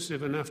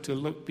sensitive enough to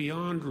look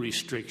beyond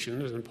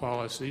restrictions and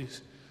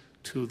policies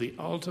to the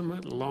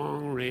ultimate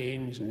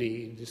long-range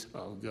needs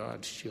of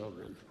God's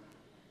children.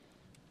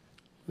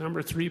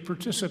 Number 3,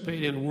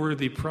 participate in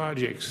worthy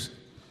projects,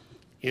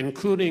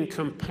 including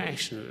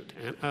compassionate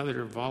and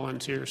other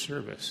volunteer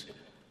service.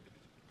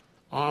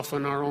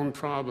 Often our own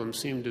problems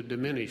seem to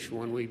diminish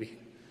when we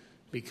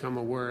become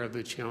aware of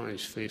the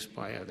challenge faced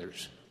by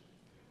others.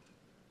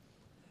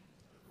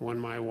 When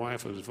my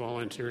wife was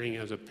volunteering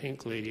as a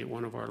pink lady at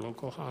one of our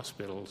local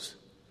hospitals,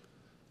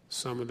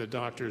 some of the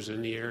doctors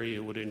in the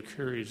area would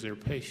encourage their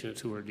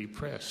patients who are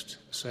depressed,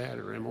 sad,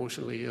 or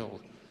emotionally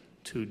ill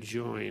to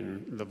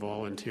join the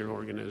volunteer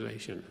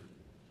organization.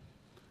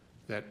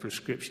 That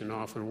prescription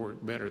often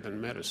worked better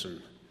than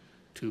medicine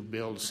to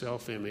build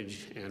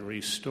self-image and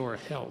restore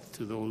health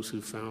to those who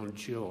found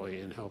joy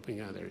in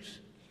helping others.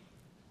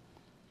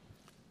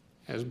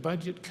 As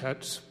budget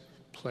cuts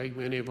plague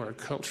many of our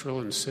cultural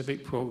and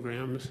civic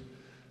programs,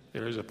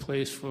 there is a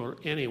place for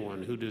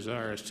anyone who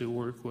desires to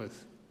work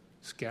with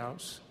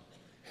scouts,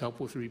 help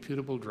with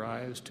reputable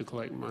drives to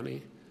collect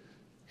money,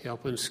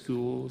 help in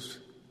schools,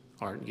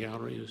 art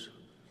galleries,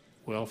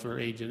 welfare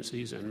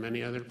agencies, and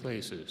many other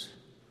places.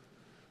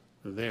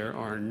 There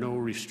are no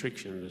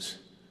restrictions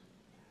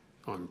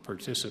on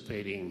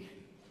participating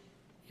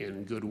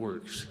in good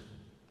works.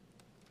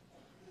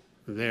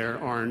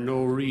 There are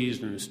no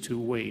reasons to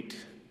wait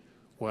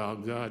while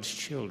God's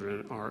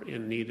children are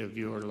in need of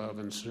your love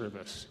and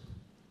service.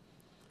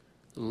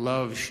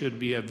 Love should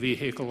be a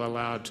vehicle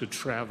allowed to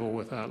travel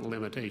without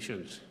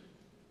limitations.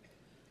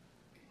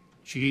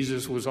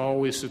 Jesus was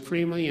always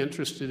supremely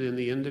interested in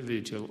the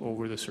individual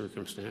over the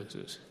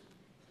circumstances.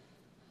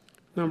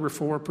 Number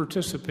 4,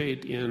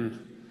 participate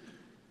in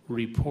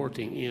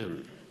reporting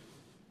in.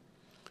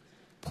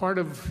 Part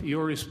of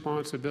your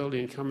responsibility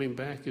in coming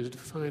back is to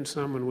find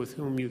someone with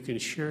whom you can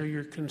share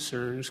your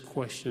concerns,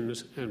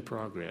 questions, and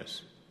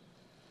progress.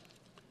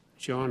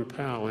 John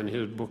Powell, in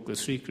his book, The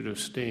Secret of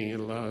Staying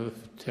in Love,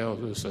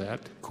 tells us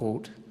that,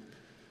 quote,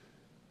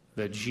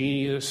 "The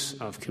genius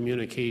of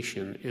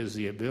communication is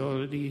the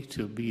ability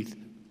to be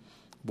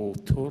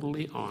both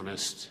totally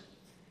honest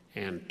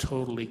and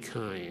totally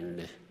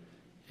kind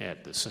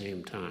at the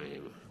same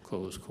time,"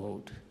 close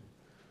quote.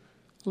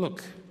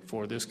 Look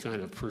for this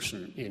kind of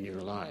person in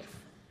your life.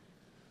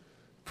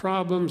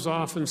 Problems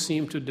often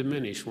seem to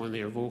diminish when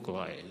they are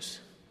vocalized.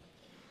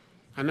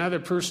 Another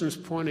person's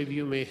point of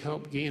view may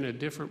help gain a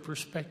different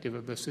perspective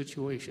of the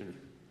situation.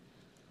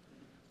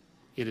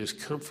 It is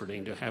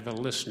comforting to have a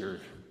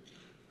listener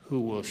who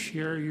will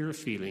share your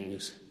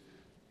feelings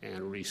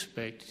and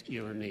respect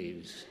your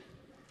needs.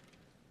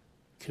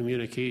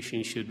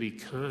 Communication should be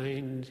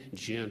kind,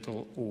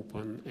 gentle,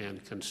 open,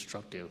 and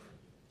constructive.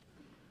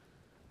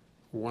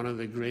 One of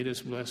the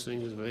greatest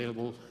blessings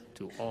available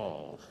to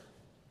all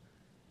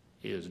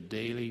is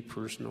daily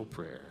personal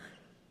prayer.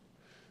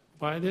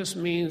 By this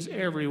means,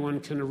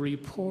 everyone can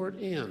report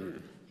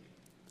in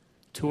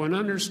to an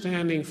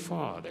understanding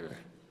Father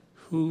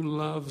who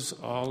loves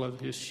all of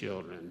his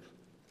children.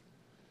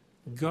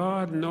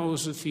 God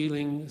knows the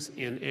feelings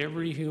in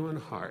every human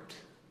heart.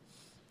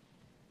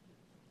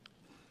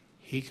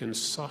 He can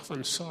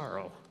soften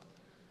sorrow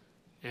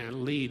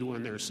and lead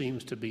when there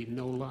seems to be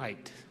no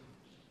light.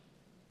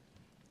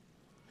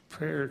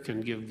 Prayer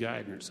can give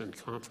guidance and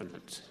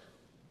confidence.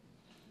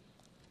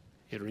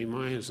 It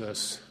reminds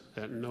us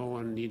that no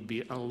one need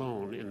be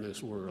alone in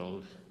this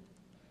world.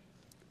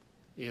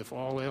 If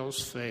all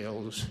else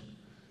fails,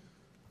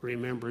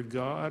 remember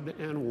God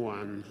and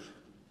one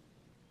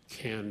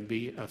can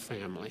be a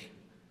family.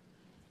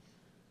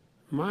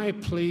 My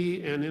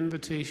plea and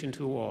invitation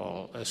to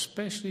all,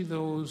 especially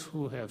those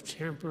who have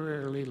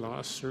temporarily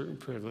lost certain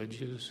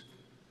privileges,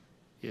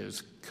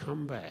 is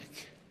come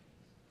back.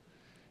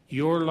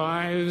 Your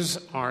lives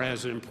are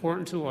as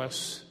important to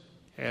us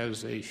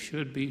as they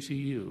should be to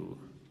you.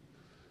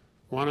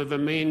 One of the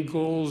main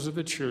goals of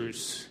the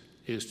church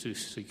is to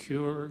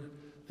secure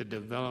the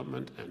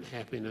development and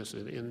happiness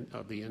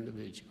of the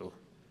individual.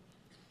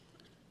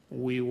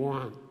 We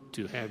want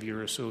to have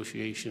your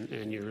association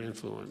and your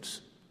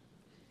influence.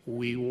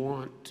 We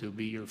want to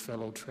be your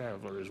fellow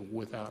travelers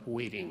without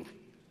waiting,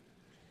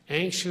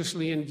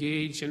 anxiously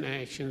engaged in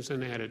actions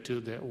and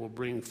attitude that will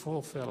bring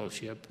full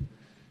fellowship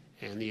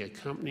and the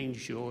accompanying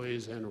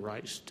joys and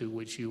rights to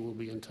which you will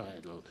be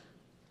entitled.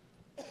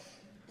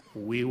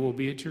 We will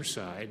be at your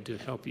side to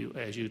help you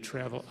as you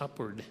travel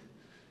upward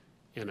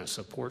in a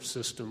support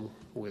system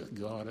with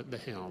God at the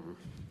helm.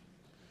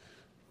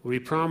 We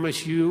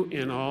promise you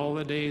in all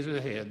the days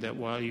ahead that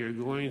while you're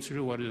going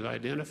through what is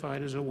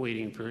identified as a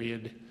waiting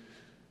period,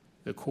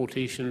 the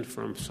quotation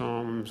from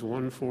Psalms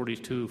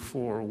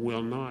 142:4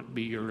 will not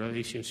be your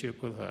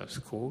relationship with us.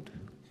 Quote,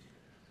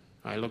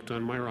 I looked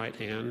on my right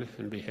hand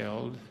and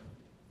beheld,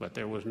 but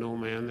there was no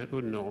man that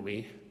would know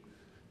me.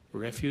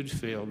 Refuge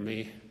failed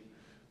me.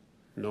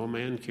 No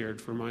man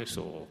cared for my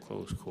soul.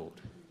 Close quote.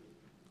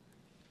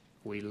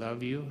 We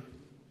love you.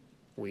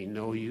 We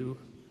know you.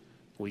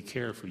 We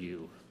care for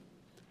you.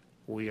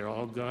 We are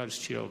all God's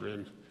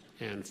children,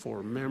 and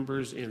for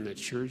members in the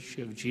Church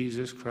of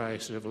Jesus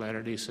Christ of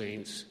Latter-day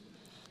Saints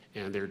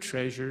and their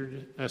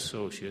treasured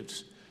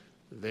associates,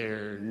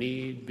 there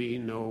need be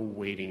no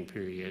waiting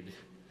period.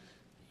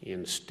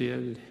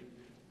 Instead,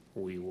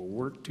 we will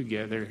work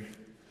together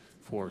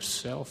for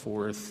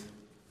self-worth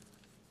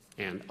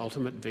and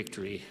ultimate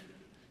victory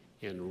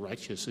in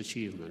righteous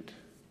achievement.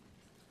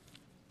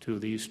 To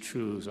these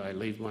truths I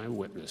leave my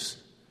witness.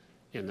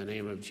 In the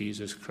name of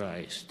Jesus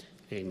Christ,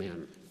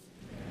 amen.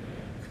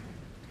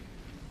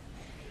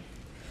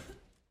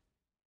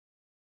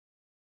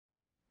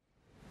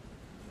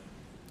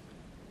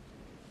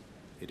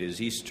 It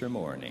is Easter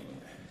morning,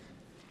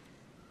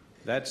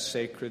 that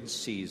sacred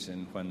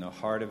season when the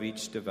heart of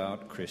each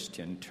devout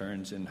Christian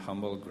turns in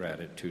humble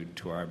gratitude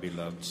to our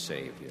beloved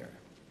Savior.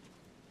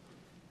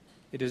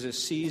 It is a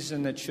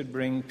season that should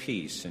bring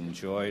peace and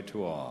joy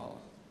to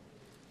all.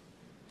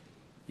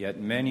 Yet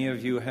many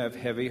of you have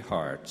heavy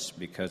hearts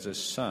because a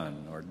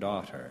son or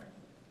daughter,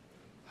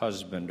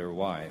 husband or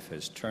wife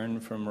has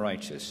turned from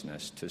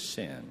righteousness to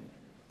sin.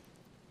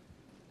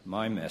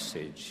 My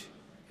message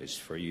is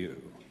for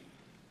you.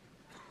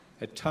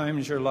 At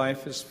times your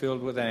life is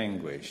filled with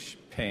anguish,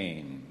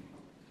 pain,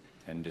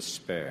 and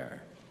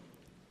despair.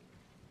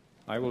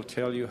 I will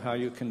tell you how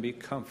you can be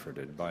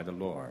comforted by the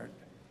Lord.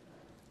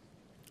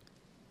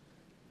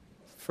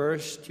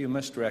 First, you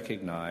must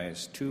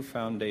recognize two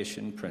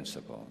foundation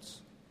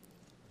principles.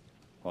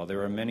 While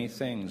there are many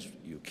things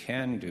you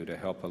can do to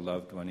help a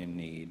loved one in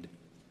need,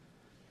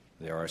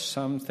 there are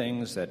some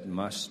things that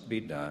must be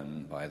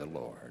done by the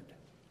Lord.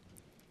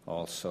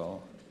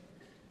 Also,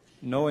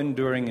 no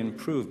enduring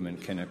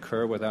improvement can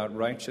occur without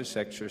righteous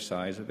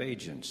exercise of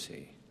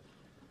agency.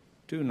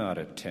 Do not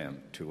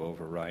attempt to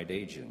override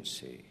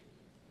agency.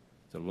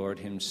 The Lord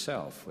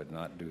himself would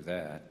not do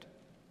that.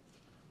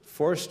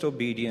 Forced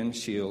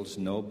obedience yields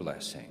no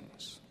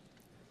blessings.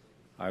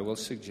 I will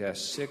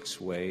suggest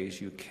 6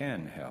 ways you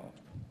can help.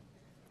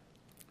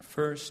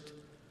 First,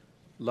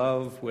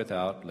 love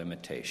without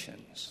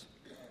limitations.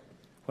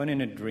 When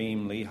in a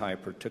dream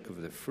Lehi partook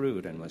of the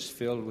fruit and was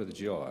filled with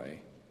joy,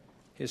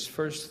 his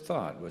first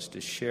thought was to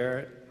share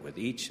it with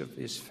each of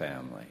his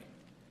family,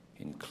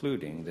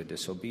 including the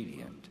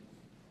disobedient.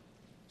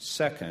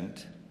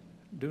 Second,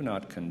 do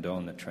not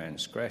condone the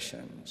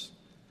transgressions,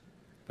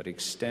 but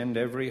extend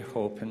every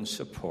hope and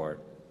support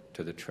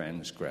to the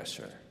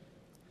transgressor.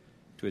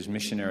 To his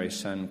missionary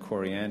son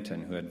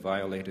Corianton, who had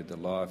violated the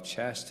law of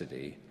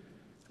chastity,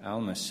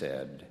 Alma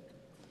said,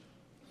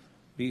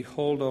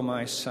 Behold, O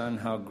my son,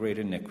 how great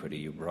iniquity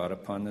you brought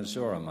upon the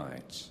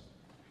Zoramites.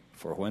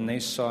 For when they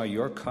saw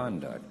your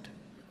conduct,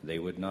 they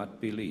would not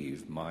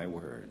believe my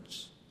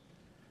words.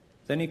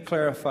 Then he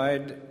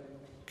clarified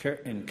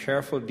in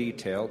careful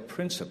detail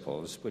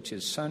principles which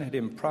his son had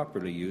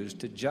improperly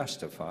used to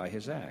justify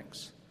his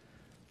acts.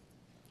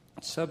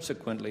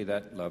 Subsequently,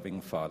 that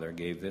loving father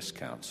gave this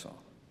counsel.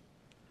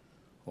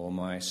 O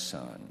my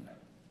son,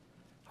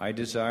 I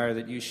desire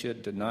that you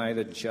should deny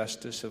the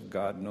justice of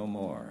God no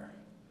more.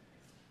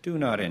 Do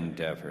not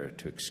endeavor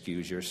to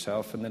excuse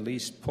yourself in the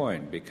least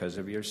point because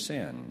of your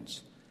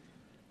sins,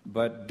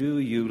 but do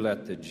you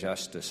let the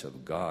justice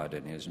of God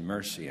and his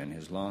mercy and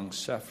his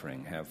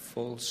long-suffering have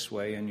full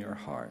sway in your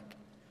heart,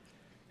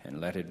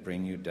 and let it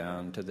bring you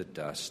down to the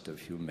dust of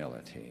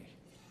humility.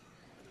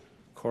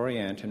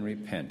 Corianton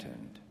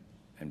repented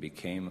and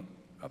became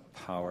a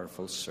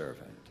powerful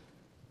servant.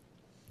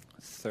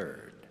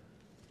 Third,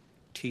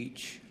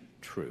 teach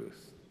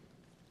truth.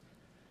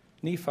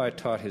 Nephi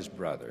taught his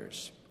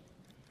brothers,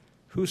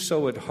 Whoso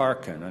would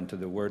hearken unto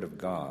the word of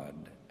God,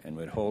 and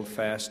would hold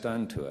fast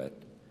unto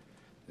it,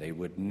 they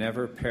would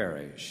never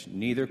perish,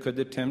 neither could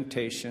the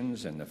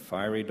temptations and the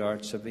fiery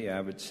darts of the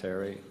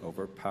adversary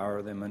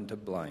overpower them unto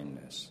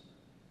blindness,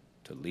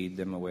 to lead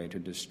them away to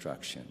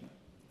destruction.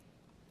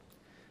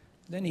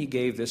 Then he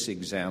gave this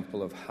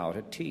example of how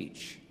to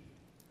teach.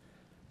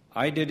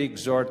 I did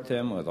exhort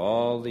them with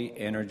all the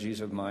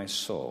energies of my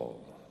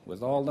soul,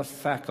 with all the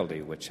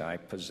faculty which I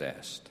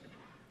possessed,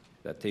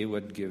 that they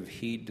would give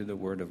heed to the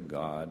word of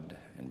God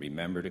and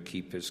remember to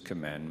keep his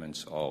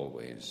commandments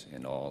always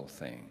in all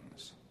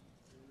things.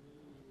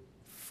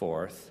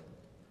 Fourth,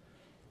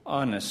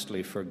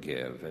 honestly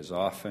forgive as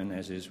often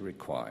as is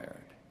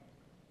required.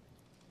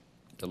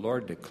 The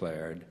Lord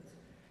declared,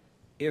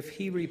 if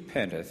he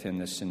repenteth in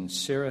the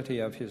sincerity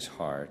of his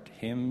heart,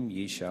 him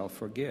ye shall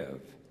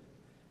forgive,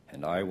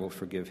 and I will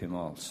forgive him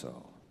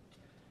also.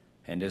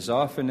 And as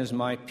often as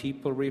my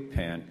people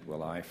repent,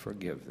 will I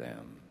forgive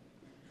them.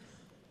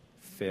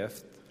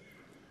 Fifth,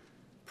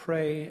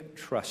 pray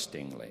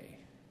trustingly.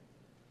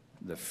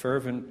 The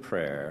fervent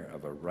prayer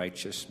of a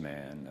righteous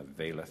man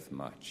availeth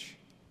much.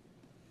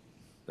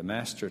 The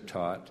Master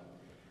taught,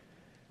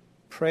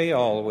 pray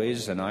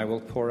always, and I will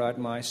pour out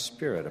my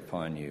Spirit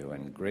upon you,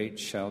 and great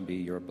shall be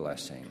your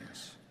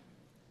blessings.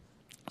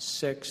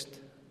 Sixth,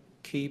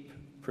 keep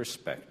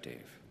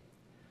perspective.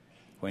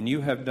 When you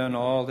have done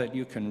all that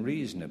you can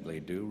reasonably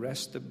do,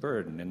 rest the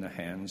burden in the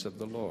hands of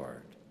the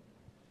Lord.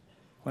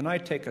 When I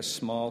take a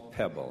small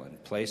pebble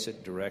and place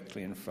it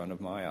directly in front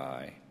of my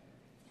eye,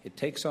 it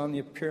takes on the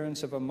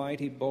appearance of a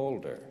mighty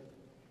boulder.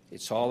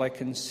 It's all I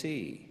can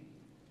see.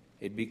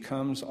 It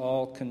becomes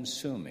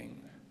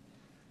all-consuming,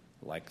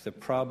 like the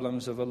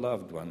problems of a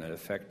loved one that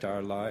affect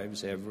our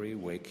lives every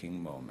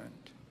waking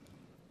moment.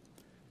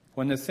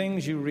 When the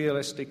things you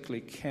realistically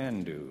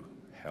can do,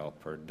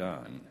 help, are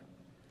done,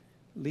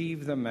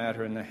 leave the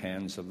matter in the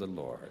hands of the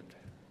Lord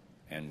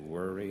and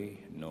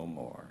worry no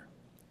more.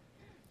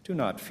 Do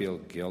not feel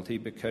guilty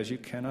because you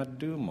cannot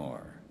do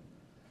more.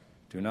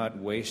 Do not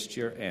waste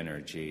your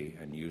energy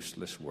in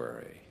useless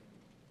worry.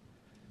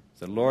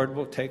 The Lord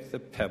will take the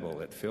pebble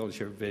that fills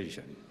your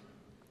vision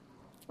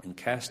and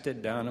cast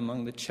it down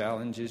among the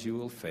challenges you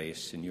will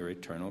face in your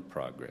eternal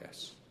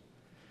progress.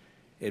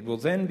 It will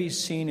then be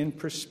seen in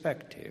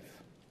perspective.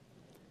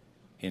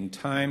 In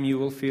time, you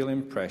will feel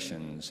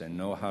impressions and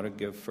know how to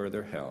give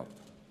further help.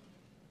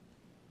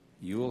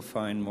 You will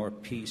find more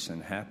peace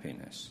and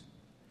happiness,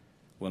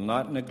 will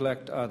not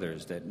neglect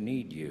others that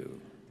need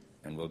you,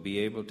 and will be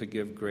able to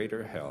give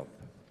greater help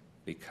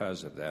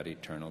because of that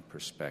eternal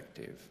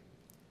perspective.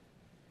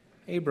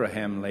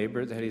 Abraham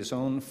labored that his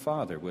own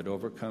father would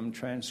overcome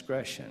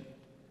transgression.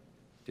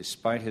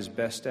 Despite his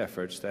best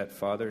efforts, that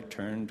father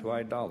turned to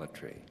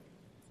idolatry.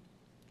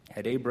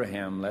 Had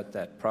Abraham let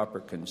that proper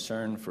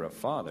concern for a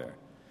father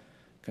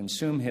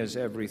consume his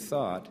every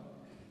thought,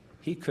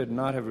 he could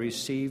not have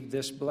received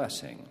this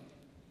blessing.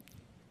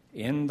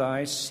 In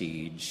thy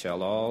seed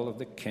shall all of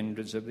the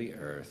kindreds of the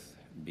earth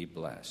be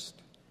blessed.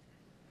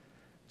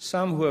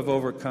 Some who have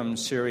overcome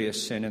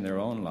serious sin in their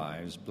own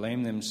lives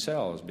blame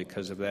themselves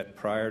because of that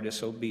prior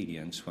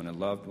disobedience when a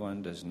loved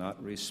one does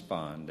not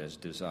respond as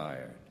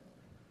desired.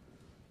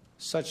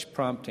 Such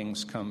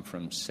promptings come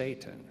from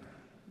Satan,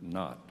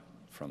 not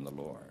from the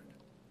Lord.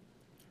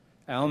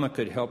 Alma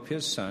could help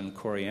his son,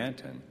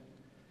 Corianton,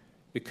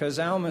 because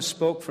Alma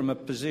spoke from a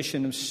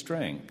position of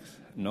strength,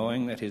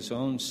 knowing that his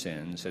own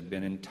sins had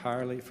been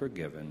entirely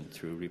forgiven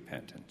through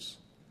repentance.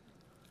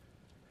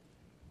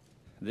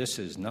 This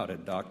is not a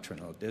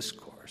doctrinal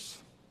discourse,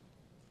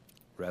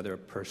 rather a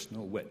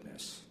personal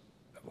witness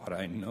of what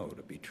I know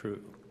to be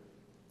true.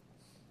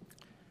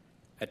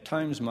 At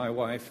times, my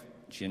wife,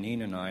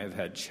 Janine, and I have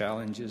had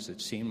challenges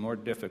that seem more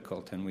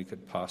difficult than we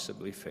could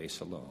possibly face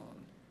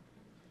alone.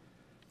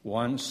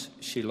 Once,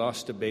 she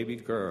lost a baby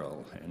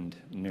girl and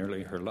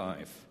nearly her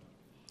life.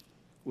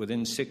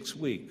 Within 6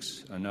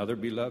 weeks, another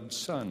beloved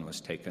son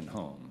was taken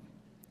home.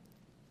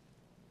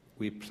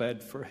 We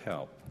pled for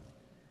help,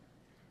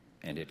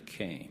 and it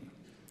came.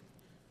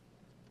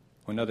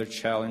 When other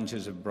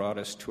challenges have brought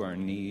us to our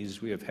knees,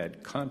 we have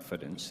had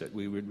confidence that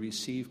we would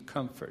receive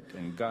comfort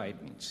and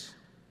guidance,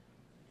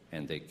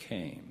 and they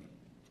came.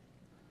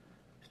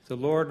 The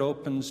Lord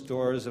opens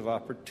doors of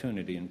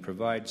opportunity and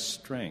provides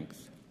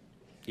strength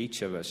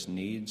each of us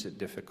needs at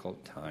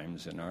difficult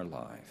times in our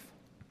life.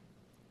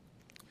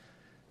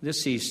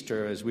 This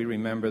Easter, as we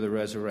remember the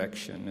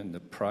resurrection and the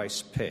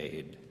price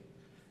paid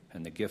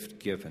and the gift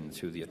given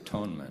through the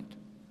atonement,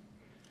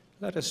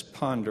 let us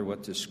ponder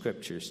what the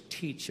Scriptures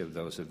teach of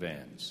those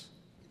events.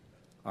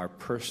 Our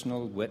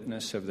personal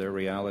witness of their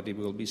reality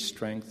will be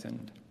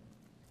strengthened.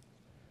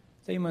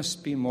 They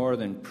must be more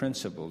than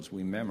principles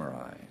we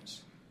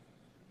memorize.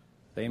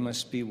 They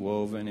must be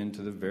woven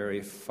into the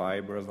very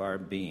fiber of our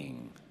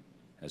being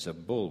as a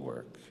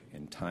bulwark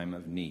in time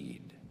of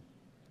need.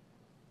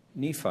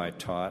 Nephi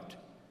taught,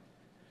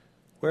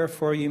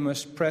 wherefore you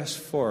must press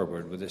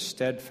forward with a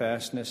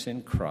steadfastness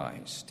in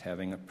Christ,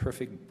 having a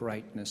perfect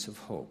brightness of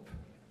hope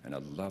and a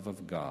love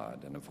of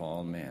God and of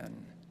all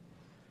men.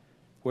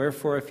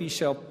 Wherefore, if ye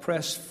shall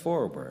press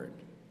forward,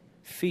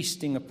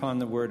 feasting upon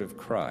the word of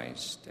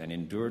Christ, and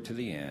endure to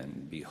the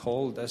end,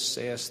 behold, thus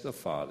saith the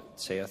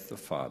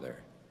Father,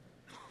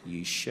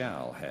 ye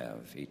shall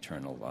have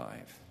eternal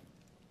life.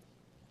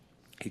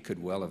 He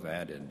could well have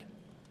added,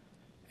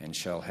 and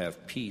shall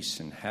have peace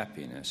and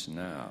happiness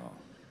now.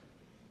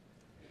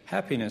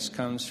 Happiness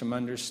comes from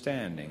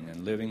understanding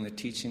and living the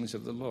teachings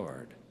of the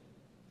Lord.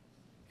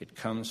 It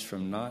comes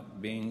from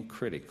not being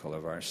critical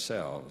of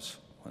ourselves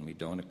when we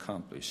don't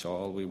accomplish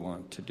all we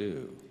want to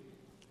do.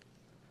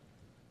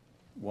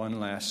 One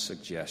last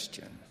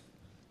suggestion.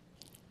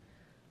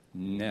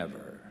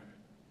 Never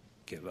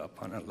give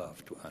up on a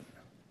loved one.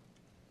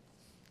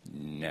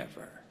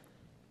 Never.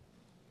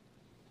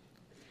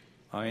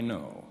 I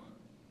know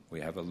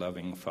we have a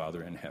loving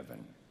Father in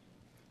heaven.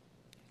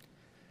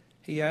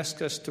 He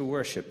asks us to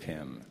worship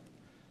him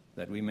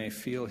that we may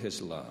feel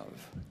his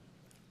love.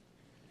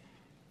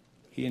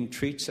 He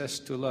entreats us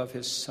to love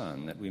his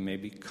Son that we may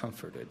be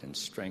comforted and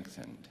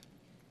strengthened.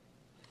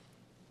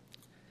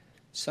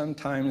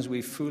 Sometimes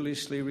we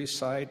foolishly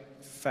recite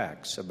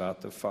facts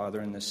about the Father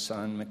and the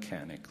Son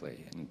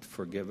mechanically, and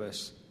forgive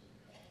us,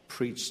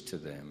 preach to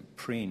them,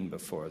 preen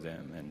before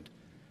them, and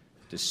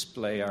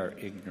display our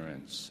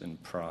ignorance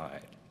and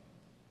pride.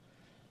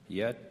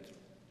 Yet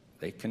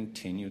they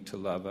continue to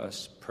love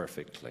us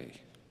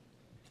perfectly,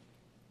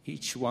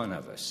 each one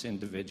of us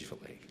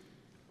individually.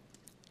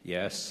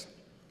 Yes,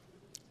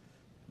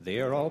 they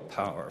are all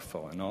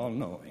powerful and all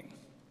knowing.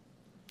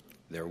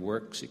 Their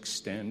works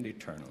extend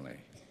eternally.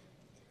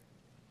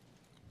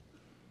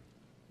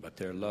 But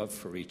their love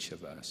for each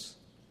of us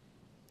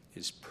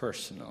is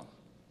personal,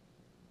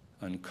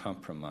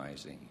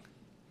 uncompromising,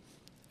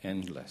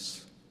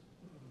 endless,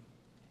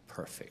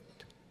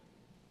 perfect.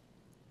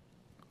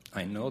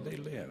 I know they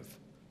live.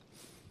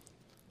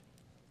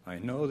 I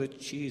know that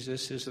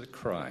Jesus is the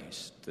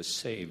Christ, the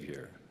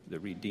Savior, the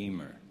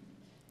Redeemer.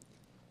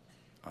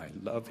 I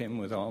love him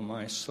with all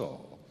my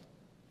soul.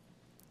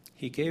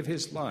 He gave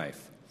his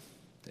life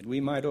that we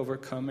might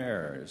overcome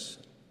errors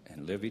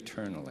and live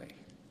eternally.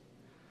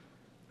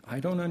 I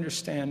don't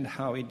understand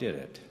how he did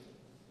it.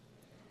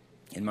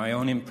 In my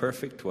own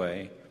imperfect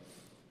way,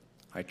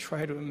 I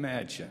try to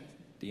imagine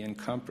the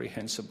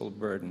incomprehensible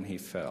burden he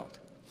felt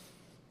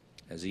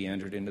as he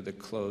entered into the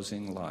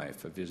closing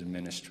life of his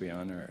ministry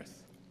on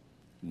earth,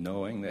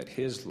 knowing that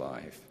his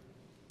life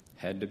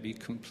had to be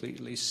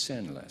completely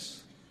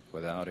sinless,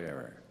 without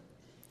error.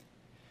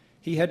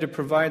 He had to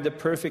provide the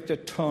perfect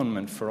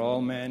atonement for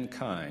all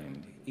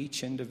mankind,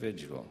 each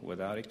individual,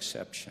 without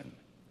exception,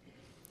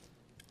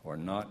 or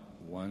not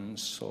one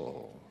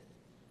soul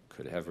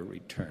could ever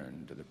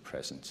return to the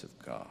presence of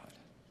God.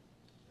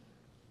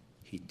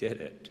 He did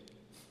it.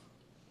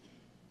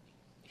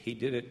 He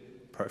did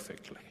it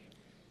perfectly.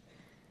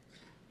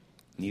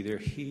 Neither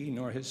he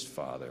nor his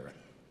Father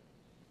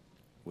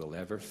will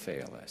ever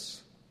fail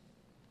us.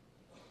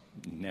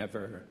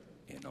 Never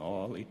in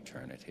all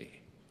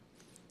eternity.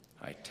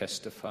 I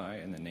testify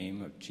in the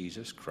name of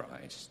Jesus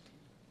Christ.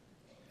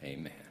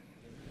 Amen.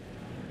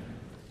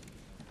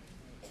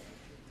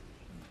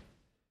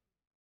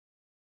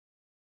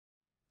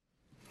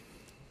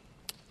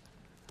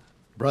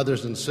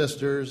 Brothers and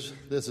sisters,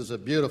 this is a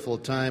beautiful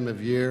time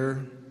of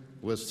year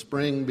with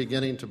spring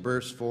beginning to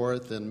burst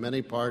forth in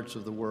many parts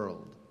of the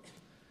world,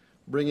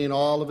 bringing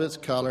all of its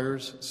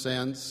colors,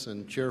 scents,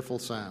 and cheerful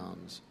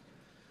sounds.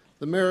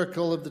 The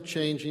miracle of the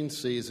changing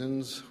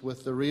seasons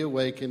with the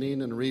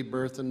reawakening and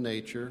rebirth in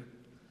nature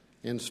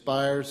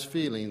inspires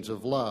feelings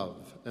of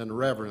love and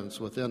reverence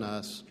within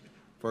us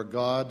for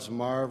God's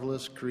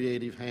marvelous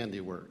creative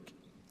handiwork.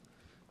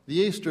 The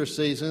Easter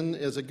season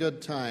is a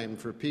good time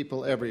for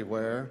people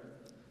everywhere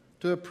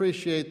to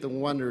appreciate the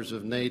wonders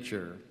of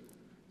nature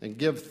and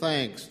give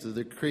thanks to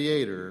the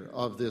Creator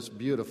of this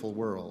beautiful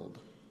world.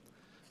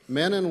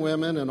 Men and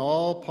women in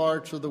all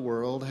parts of the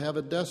world have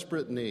a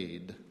desperate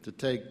need to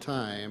take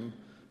time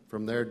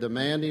from their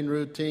demanding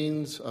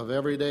routines of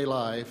everyday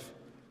life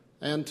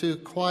and to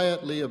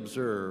quietly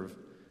observe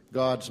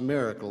God's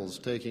miracles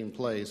taking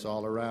place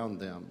all around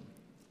them.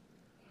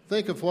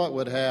 Think of what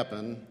would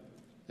happen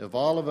if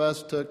all of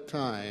us took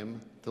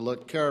time to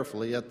look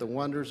carefully at the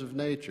wonders of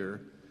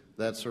nature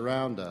that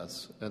surround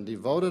us and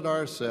devoted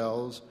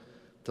ourselves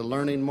to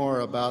learning more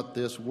about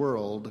this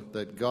world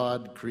that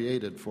God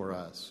created for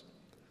us.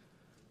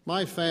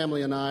 My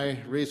family and I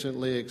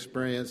recently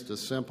experienced a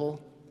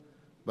simple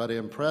but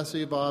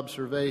impressive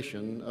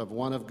observation of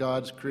one of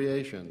God's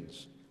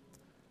creations.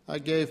 I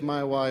gave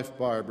my wife,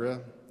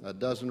 Barbara, a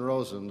dozen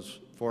roses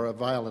for a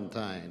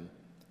Valentine.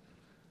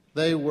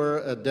 They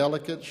were a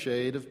delicate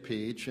shade of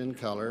peach in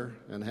color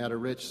and had a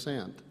rich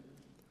scent.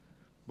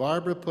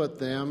 Barbara put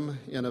them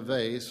in a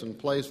vase and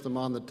placed them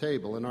on the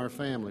table in our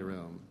family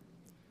room.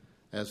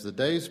 As the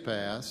days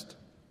passed,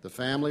 the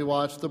family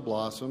watched the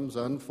blossoms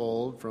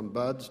unfold from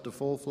buds to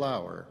full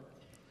flower.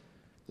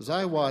 As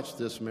I watched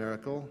this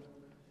miracle,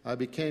 I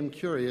became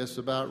curious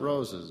about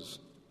roses.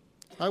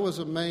 I was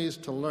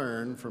amazed to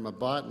learn from a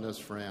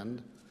botanist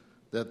friend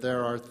that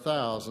there are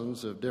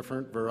thousands of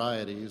different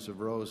varieties of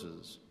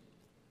roses.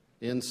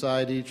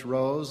 Inside each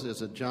rose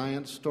is a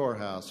giant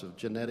storehouse of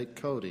genetic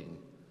coding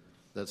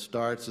that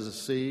starts as a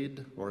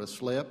seed or a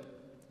slip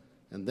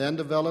and then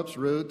develops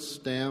roots,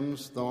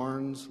 stems,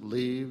 thorns,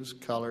 leaves,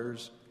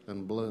 colors,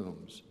 and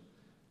blooms.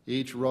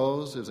 Each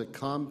rose is a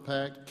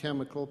compact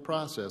chemical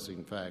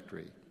processing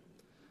factory.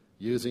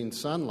 Using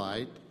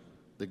sunlight,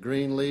 the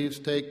green leaves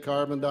take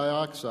carbon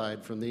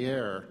dioxide from the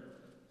air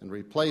and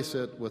replace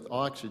it with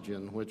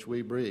oxygen, which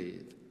we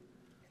breathe.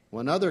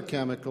 When other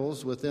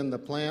chemicals within the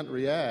plant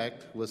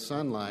react with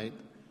sunlight,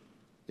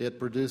 it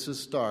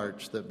produces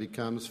starch that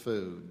becomes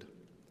food.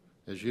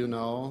 As you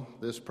know,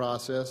 this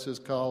process is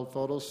called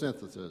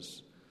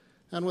photosynthesis,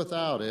 and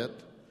without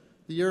it,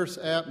 the Earth's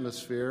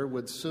atmosphere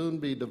would soon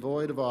be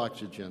devoid of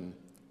oxygen,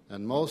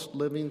 and most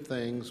living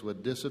things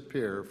would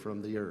disappear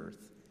from the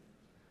Earth.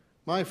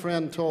 My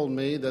friend told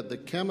me that the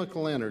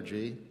chemical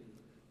energy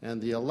and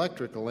the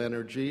electrical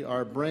energy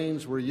our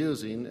brains were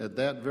using at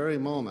that very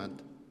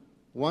moment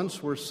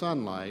once were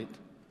sunlight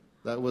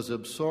that was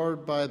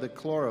absorbed by the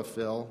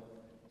chlorophyll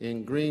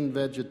in green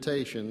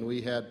vegetation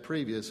we had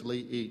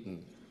previously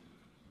eaten.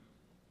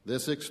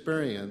 This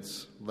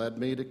experience led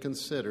me to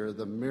consider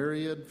the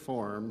myriad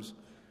forms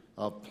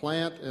of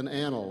plant and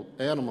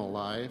animal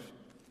life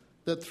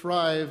that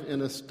thrive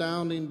in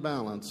astounding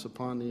balance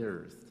upon the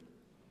earth.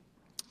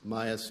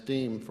 My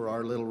esteem for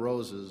our little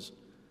roses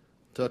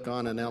took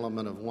on an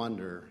element of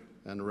wonder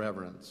and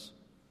reverence.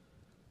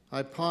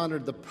 I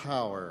pondered the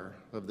power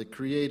of the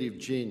creative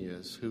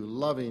genius who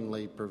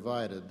lovingly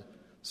provided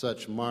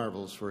such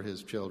marvels for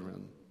his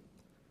children.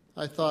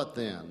 I thought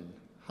then,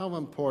 how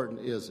important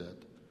is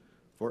it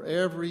for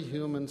every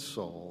human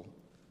soul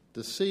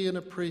to see and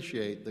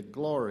appreciate the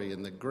glory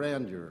and the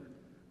grandeur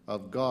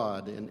of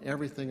God in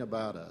everything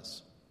about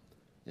us.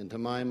 Into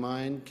my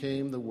mind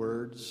came the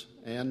words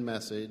and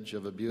message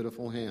of a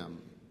beautiful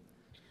hymn.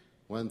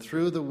 When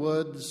through the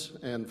woods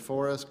and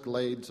forest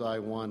glades I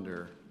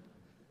wander,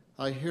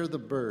 I hear the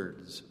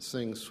birds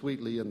sing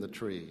sweetly in the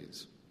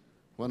trees.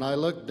 When I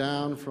look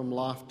down from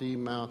lofty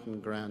mountain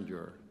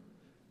grandeur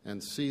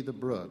and see the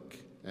brook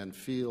and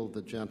feel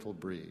the gentle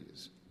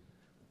breeze,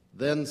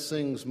 then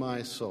sings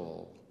my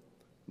soul,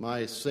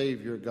 my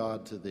Savior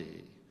God, to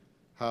thee,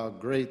 how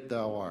great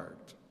thou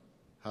art,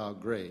 how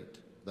great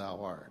thou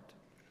art.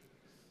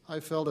 I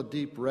felt a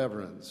deep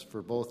reverence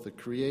for both the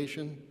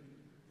creation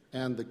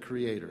and the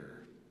Creator.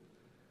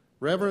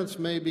 Reverence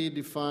may be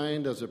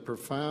defined as a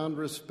profound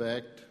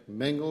respect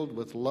mingled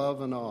with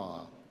love and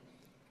awe.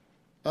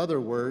 Other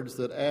words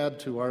that add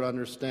to our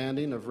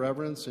understanding of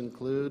reverence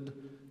include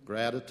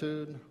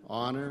gratitude,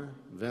 honor,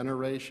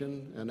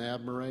 veneration, and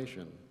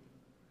admiration.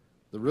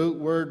 The root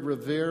word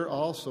revere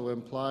also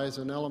implies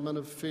an element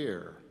of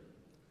fear.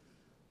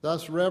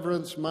 Thus,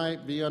 reverence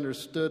might be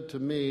understood to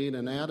mean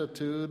an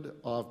attitude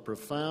of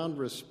profound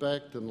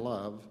respect and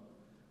love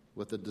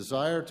with a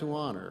desire to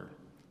honor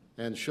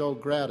and show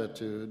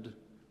gratitude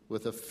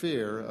with a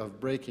fear of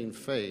breaking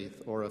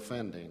faith or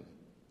offending.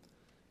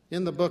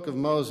 In the book of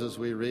Moses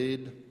we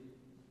read,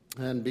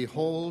 "And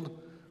behold,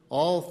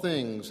 all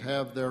things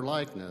have their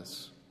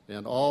likeness,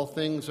 and all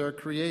things are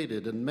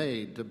created and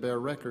made to bear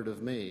record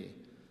of me,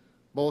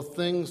 both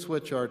things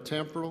which are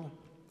temporal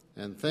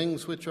and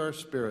things which are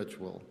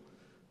spiritual,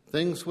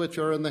 things which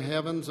are in the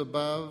heavens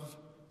above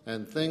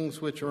and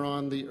things which are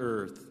on the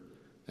earth,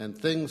 and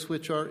things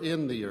which are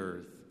in the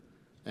earth,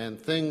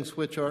 and things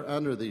which are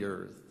under the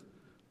earth,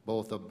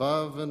 both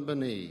above and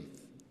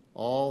beneath,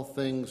 all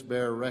things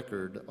bear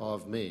record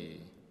of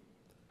me."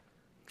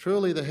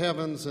 Truly the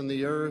heavens and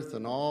the earth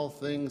and all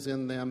things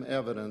in them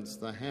evidence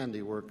the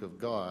handiwork of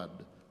God,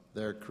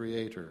 their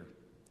Creator.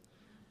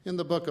 In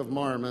the Book of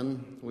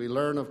Mormon, we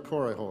learn of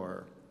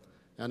Korihor,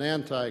 an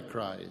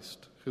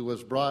Antichrist who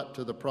was brought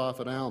to the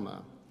prophet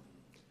Alma.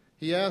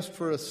 He asked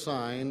for a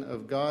sign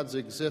of God's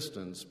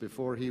existence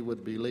before he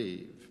would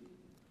believe.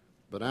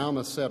 But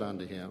Alma said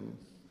unto him,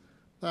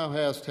 "Thou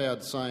hast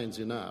had signs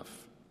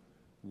enough.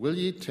 Will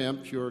ye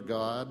tempt your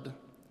God?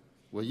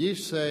 Will ye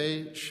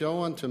say,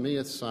 Show unto me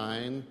a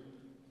sign,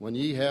 when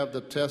ye have the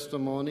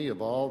testimony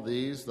of all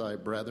these thy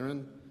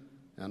brethren,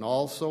 and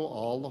also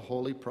all the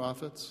holy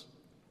prophets?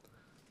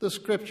 The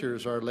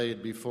Scriptures are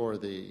laid before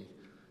thee.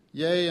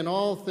 Yea, and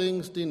all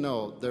things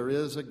denote there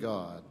is a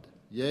God.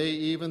 Yea,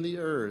 even the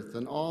earth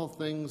and all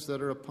things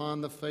that are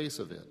upon the face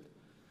of it.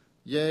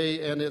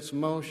 Yea, and its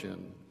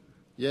motion.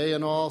 Yea,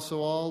 and also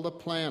all the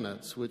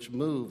planets which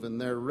move in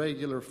their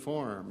regular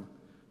form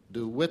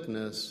do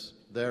witness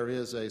there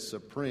is a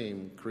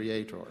supreme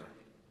Creator."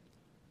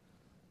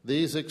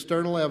 These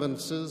external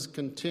evidences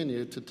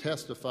continue to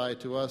testify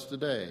to us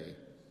today.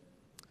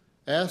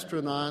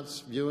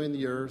 Astronauts viewing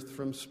the Earth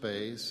from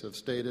space have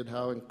stated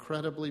how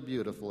incredibly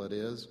beautiful it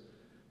is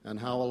and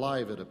how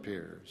alive it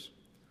appears.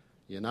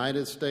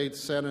 United States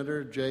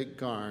Senator Jake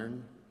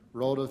Garn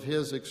wrote of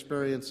his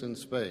experience in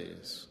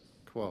space,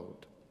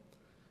 quote,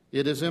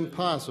 "It is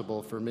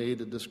impossible for me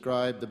to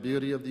describe the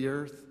beauty of the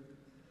Earth.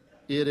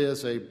 It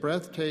is a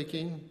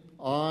breathtaking,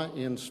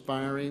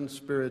 awe-inspiring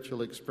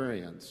spiritual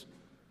experience.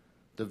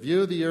 To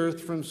view the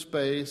Earth from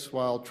space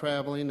while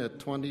traveling at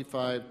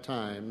 25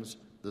 times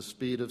the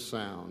speed of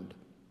sound.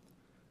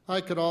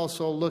 I could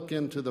also look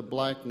into the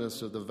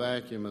blackness of the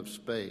vacuum of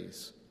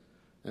space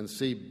and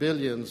see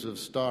billions of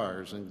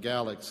stars and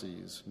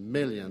galaxies,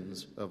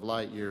 millions of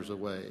light years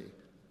away.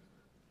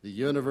 The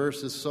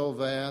universe is so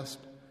vast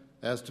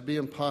as to be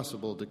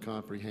impossible to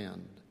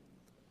comprehend.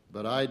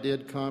 But I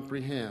did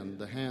comprehend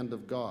the hand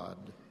of God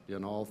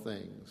in all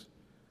things.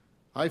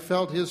 I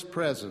felt His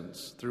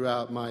presence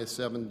throughout my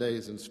 7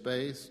 days in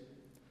space.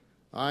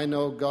 I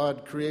know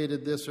God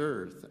created this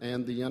earth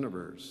and the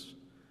universe.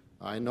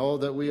 I know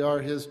that we are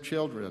His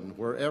children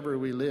wherever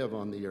we live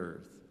on the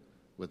earth,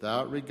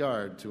 without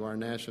regard to our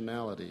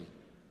nationality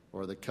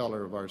or the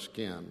color of our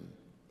skin.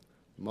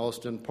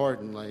 Most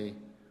importantly,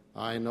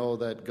 I know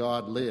that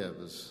God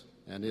lives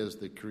and is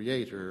the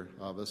creator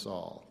of us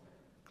all.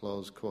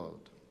 Close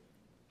quote.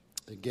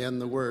 Again,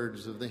 the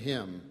words of the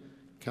hymn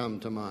come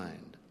to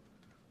mind.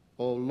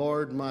 O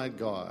Lord my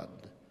God,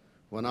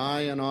 when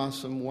I in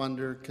awesome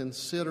wonder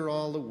consider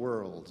all the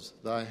worlds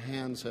thy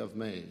hands have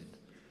made,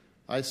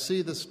 I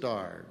see the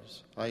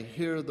stars, I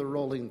hear the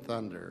rolling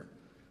thunder,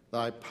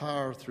 thy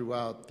power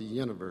throughout the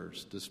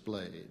universe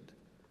displayed.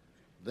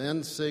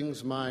 Then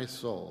sings my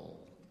soul,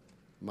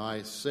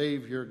 my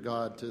Savior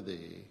God, to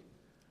thee,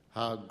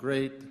 how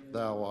great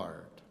thou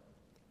art,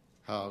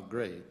 how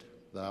great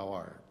thou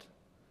art.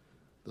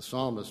 The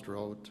psalmist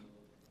wrote,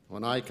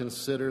 when I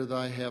consider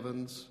thy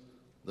heavens,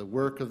 the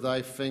work of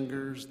thy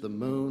fingers, the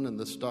moon and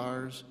the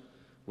stars,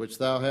 which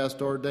thou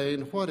hast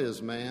ordained, what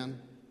is man,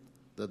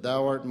 that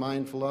thou art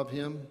mindful of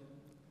him?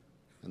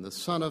 And the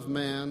Son of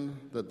Man,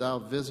 that thou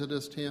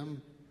visitest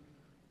him?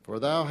 For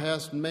thou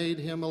hast made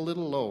him a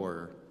little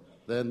lower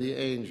than the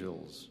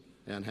angels,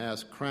 and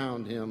hast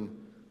crowned him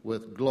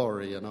with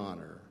glory and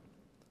honor.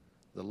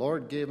 The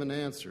Lord gave an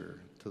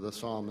answer to the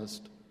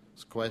psalmist's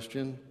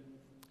question.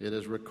 It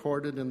is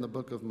recorded in the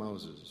book of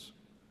Moses.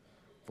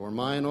 For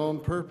mine own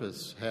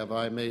purpose have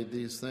I made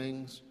these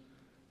things,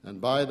 and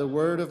by the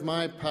word of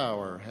my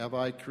power have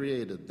I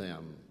created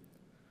them.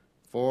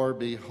 For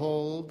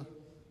behold,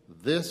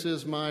 this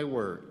is my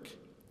work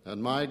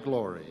and my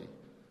glory,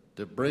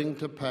 to bring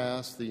to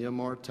pass the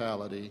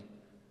immortality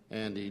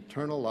and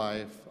eternal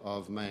life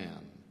of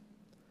man.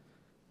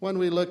 When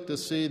we look to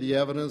see the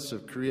evidence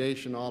of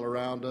creation all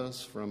around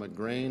us, from a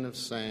grain of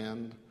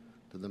sand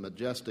to the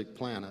majestic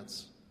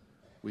planets,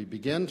 we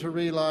begin to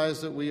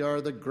realize that we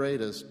are the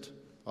greatest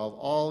of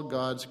all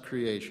God's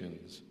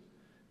creations.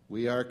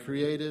 We are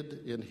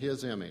created in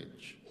His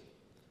image.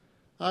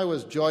 I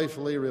was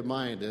joyfully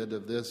reminded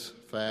of this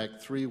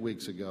fact 3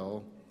 weeks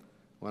ago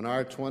when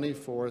our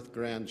 24th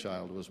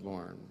grandchild was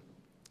born.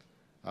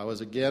 I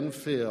was again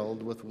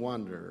filled with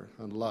wonder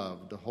and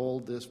love to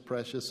hold this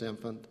precious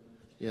infant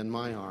in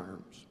my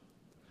arms,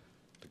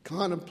 to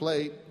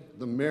contemplate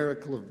the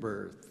miracle of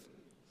birth,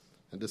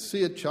 and to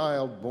see a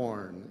child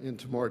born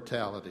into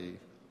mortality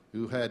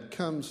who had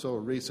come so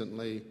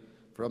recently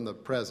from the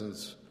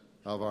presence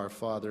of our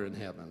Father in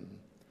heaven.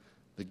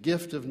 The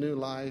gift of new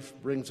life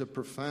brings a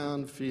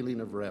profound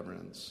feeling of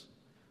reverence.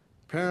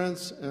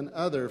 Parents and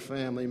other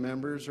family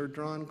members are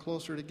drawn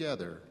closer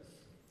together.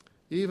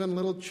 Even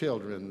little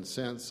children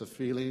sense a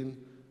feeling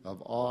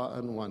of awe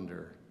and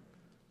wonder.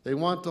 They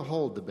want to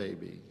hold the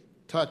baby,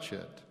 touch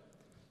it,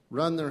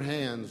 run their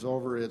hands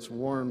over its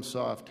warm,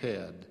 soft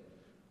head,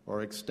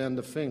 or extend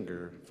a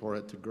finger for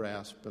it to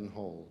grasp and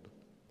hold.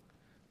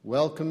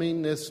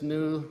 Welcoming this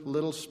new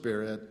little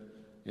spirit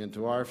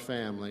into our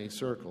family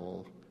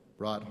circle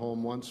brought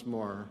home once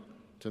more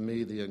to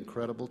me the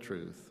incredible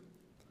truth.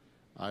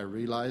 I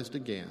realized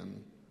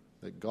again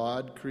that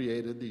God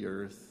created the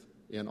earth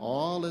in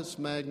all its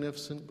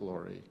magnificent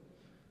glory,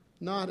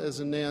 not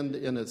as an end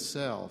in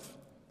itself,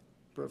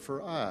 but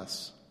for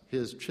us,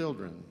 His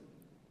children.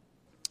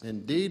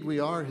 Indeed,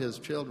 we are His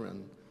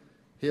children,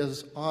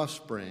 His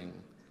offspring,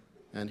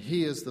 and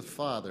He is the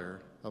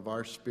Father of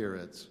our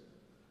spirits.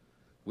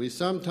 We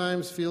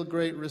sometimes feel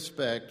great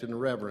respect and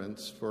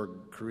reverence for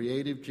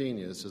creative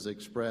genius as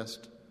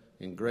expressed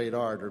in great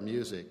art or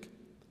music.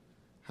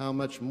 How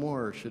much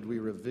more should we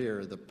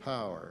revere the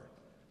power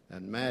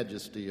and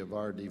majesty of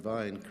our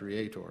divine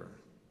Creator?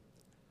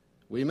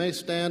 We may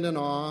stand in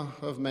awe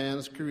of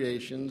man's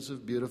creations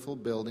of beautiful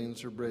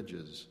buildings or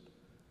bridges,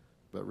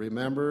 but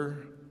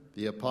remember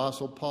the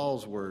Apostle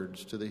Paul's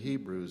words to the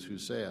Hebrews, who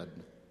said,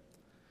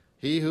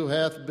 "He who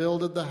hath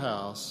builded the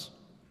house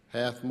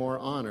hath more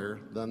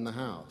honor than the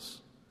house.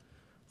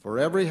 For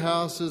every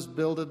house is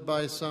builded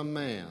by some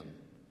man,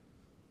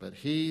 but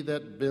he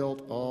that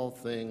built all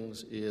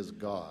things is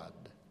God."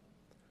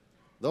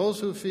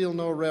 Those who feel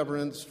no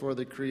reverence for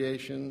the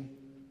creation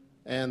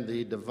and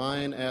the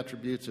divine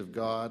attributes of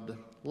God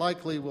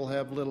likely will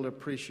have little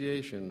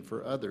appreciation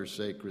for other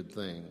sacred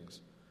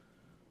things.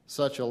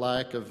 Such a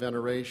lack of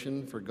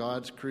veneration for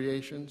God's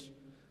creations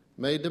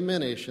may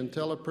diminish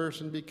until a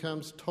person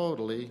becomes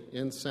totally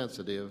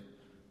insensitive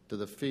to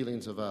the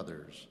feelings of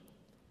others.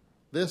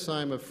 This,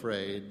 I'm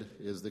afraid,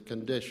 is the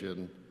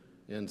condition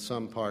in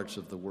some parts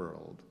of the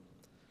world.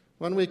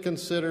 When we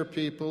consider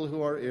people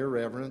who are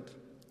irreverent,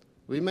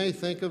 we may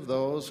think of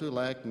those who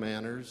lack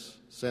manners,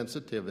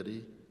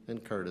 sensitivity,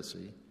 and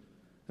courtesy,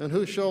 and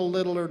who show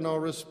little or no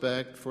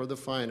respect for the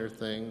finer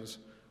things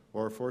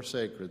or for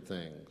sacred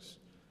things.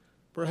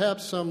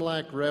 Perhaps some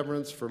lack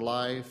reverence for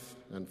life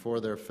and for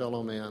their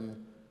fellow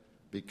men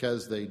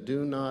because they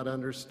do not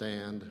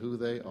understand who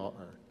they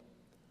are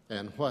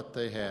and what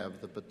they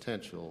have the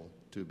potential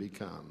to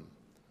become.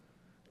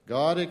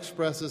 God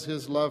expresses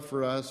his love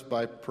for us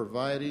by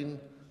providing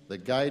the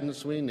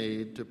guidance we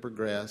need to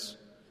progress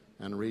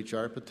and reach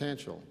our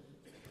potential.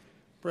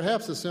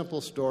 Perhaps a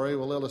simple story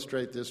will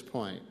illustrate this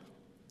point.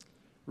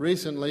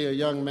 Recently, a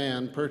young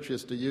man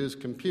purchased a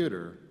used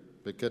computer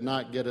but could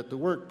not get it to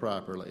work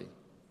properly.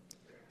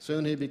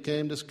 Soon he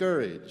became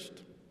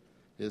discouraged.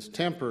 His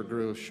temper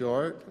grew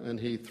short, and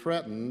he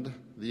threatened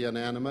the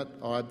inanimate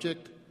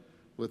object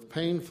with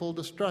painful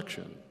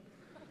destruction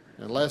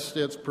unless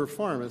its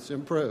performance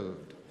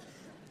improved.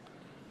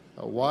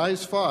 A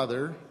wise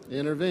father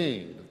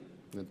intervened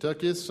and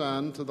took his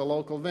son to the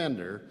local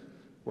vendor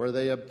where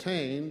they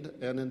obtained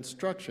an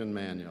instruction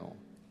manual.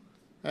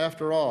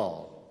 After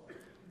all,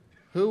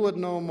 who would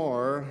know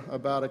more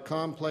about a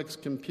complex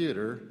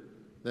computer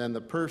than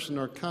the person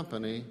or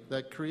company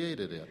that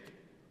created it?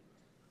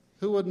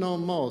 Who would know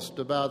most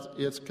about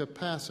its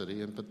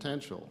capacity and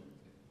potential?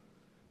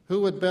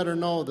 Who would better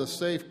know the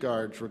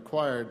safeguards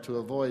required to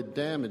avoid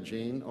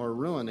damaging or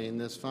ruining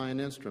this fine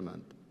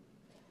instrument?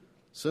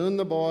 Soon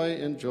the boy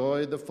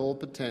enjoyed the full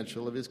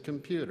potential of his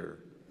computer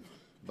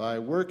by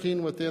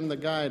working within the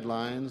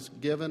guidelines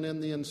given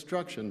in the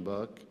instruction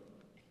book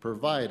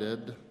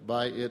provided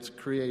by its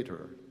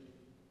creator.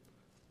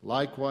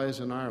 Likewise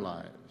in our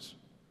lives,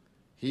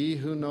 he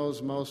who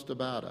knows most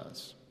about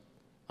us,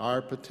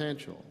 our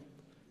potential,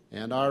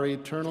 and our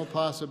eternal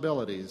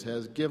possibilities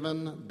has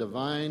given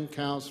divine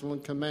counsel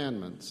and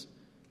commandments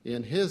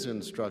in his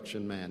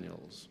instruction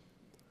manuals,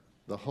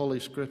 the Holy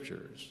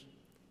Scriptures.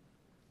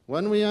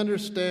 When we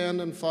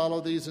understand and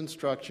follow these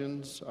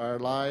instructions, our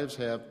lives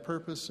have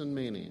purpose and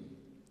meaning.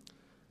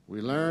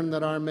 We learn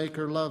that our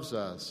Maker loves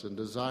us and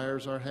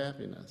desires our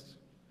happiness.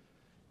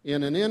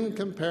 In an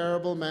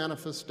incomparable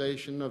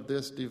manifestation of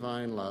this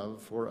divine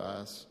love for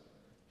us,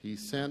 he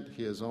sent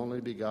his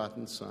only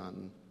begotten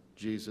Son,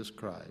 Jesus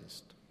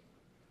Christ.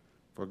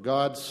 For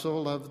God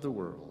so loved the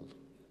world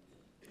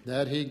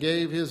that he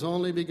gave his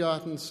only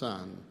begotten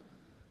Son,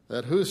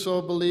 that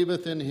whoso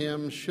believeth in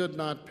him should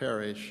not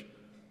perish,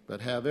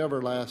 but have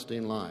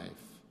everlasting life.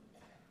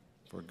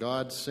 For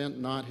God sent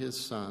not his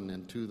Son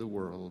into the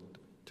world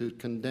to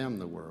condemn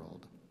the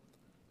world,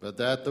 but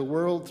that the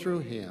world through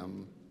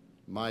him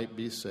might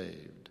be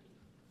saved.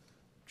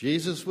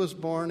 Jesus was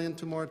born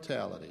into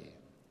mortality.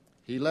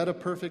 He led a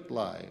perfect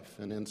life,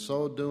 and in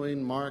so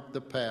doing marked the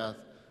path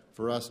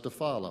for us to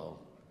follow.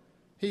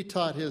 He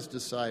taught his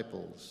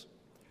disciples,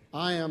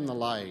 I am the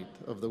light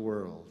of the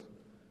world.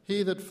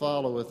 He that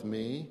followeth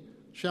me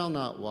shall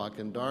not walk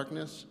in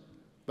darkness,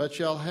 but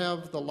shall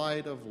have the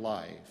light of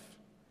life.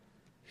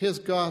 His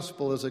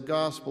gospel is a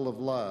gospel of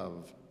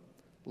love,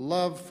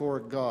 love for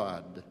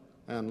God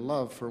and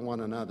love for one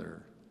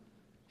another.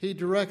 He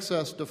directs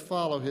us to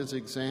follow his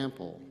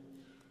example.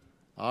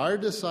 Our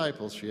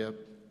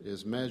discipleship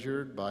is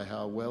measured by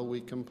how well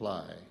we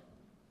comply.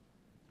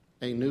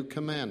 A new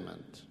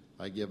commandment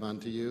I give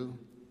unto you,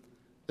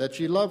 that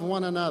ye love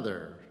one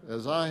another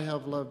as I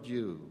have loved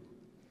you,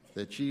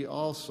 that ye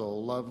also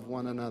love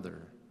one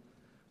another.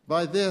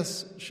 By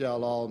this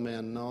shall all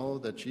men know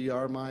that ye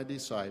are my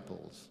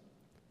disciples,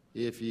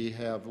 if ye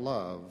have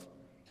love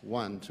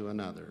one to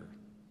another.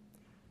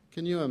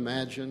 Can you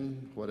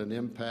imagine what an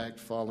impact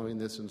following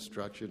this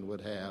instruction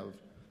would have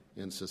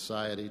in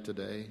society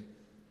today?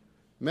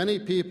 Many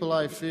people,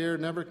 I fear,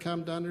 never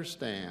come to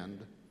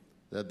understand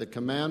that the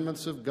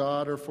commandments of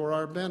God are for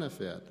our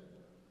benefit,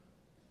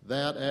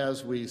 that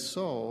as we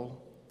sow,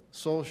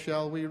 so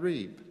shall we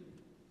reap.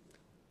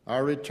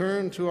 Our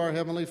return to our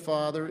Heavenly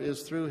Father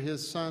is through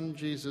his Son,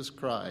 Jesus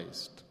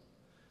Christ.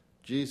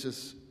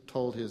 Jesus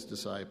told his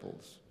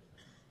disciples,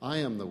 I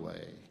am the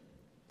way,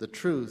 the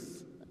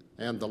truth,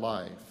 and the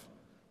life.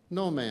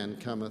 No man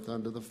cometh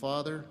unto the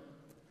Father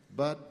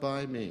but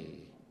by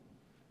me.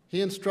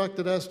 He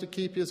instructed us to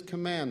keep his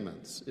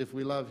commandments if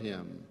we love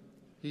him.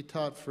 He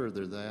taught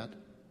further that,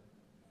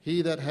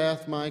 he that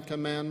hath my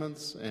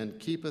commandments and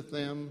keepeth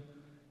them,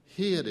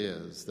 he it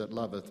is that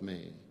loveth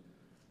me.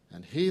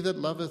 And he that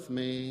loveth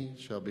me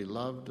shall be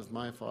loved of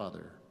my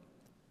Father,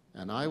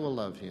 and I will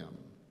love him,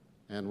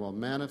 and will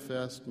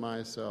manifest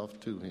myself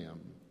to him.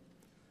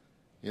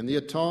 In the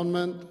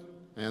atonement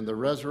and the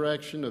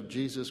resurrection of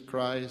Jesus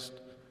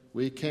Christ,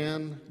 we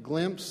can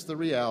glimpse the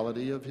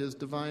reality of his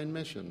divine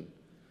mission,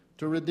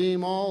 to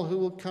redeem all who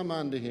will come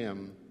unto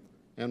him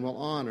and will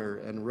honor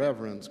and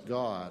reverence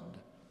God,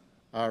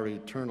 our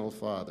eternal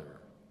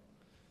Father.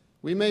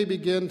 We may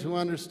begin to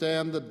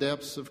understand the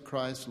depths of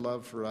Christ's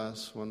love for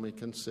us when we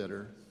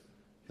consider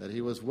that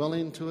he was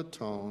willing to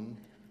atone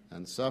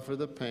and suffer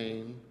the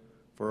pain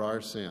for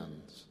our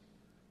sins,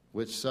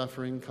 which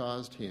suffering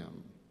caused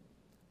him,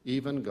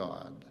 even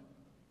God,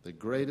 the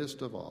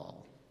greatest of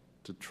all,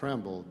 to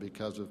tremble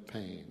because of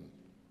pain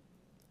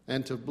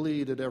and to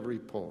bleed at every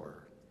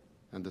pore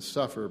and to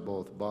suffer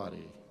both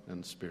body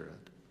and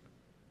spirit.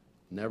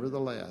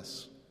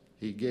 Nevertheless,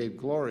 he gave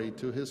glory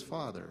to his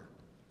Father,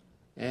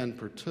 and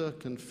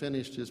partook and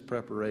finished his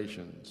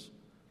preparations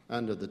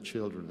unto the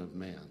children of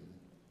men.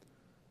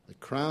 The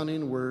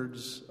crowning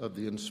words of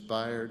the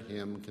inspired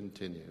hymn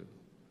continue.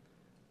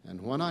 And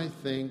when I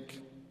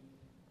think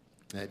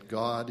that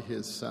God,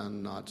 his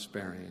Son not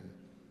sparing,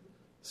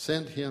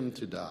 sent him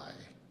to die,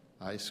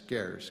 I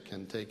scarce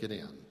can take it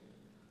in,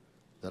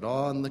 that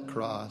on the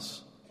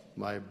cross,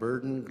 my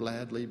burden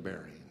gladly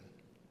bearing,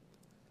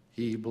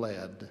 he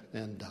bled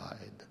and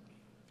died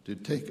to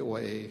take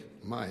away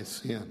my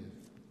sin.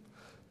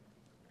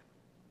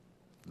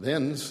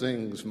 Then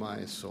sings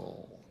my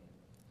soul,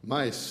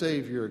 my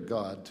Savior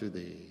God, to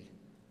thee,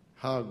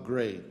 how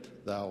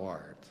great thou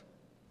art,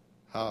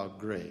 how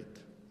great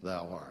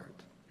thou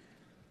art.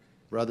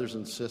 Brothers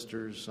and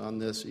sisters, on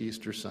this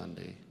Easter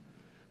Sunday,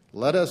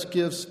 let us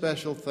give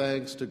special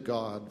thanks to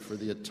God for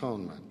the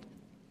atonement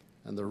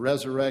and the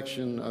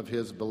resurrection of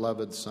his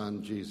beloved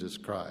Son, Jesus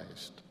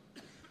Christ.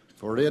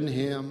 For in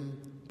him,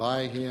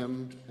 by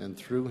him, and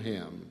through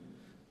him,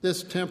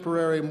 this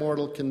temporary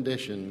mortal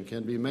condition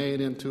can be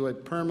made into a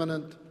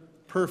permanent,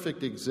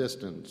 perfect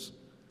existence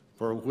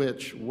for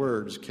which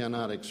words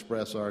cannot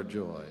express our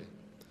joy.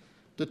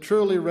 To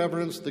truly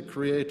reverence the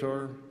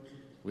Creator,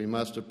 we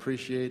must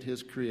appreciate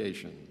his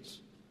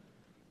creations.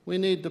 We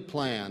need to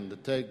plan to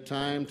take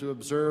time to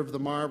observe the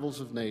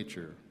marvels of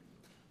nature.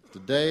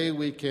 Today,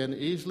 we can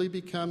easily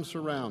become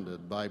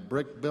surrounded by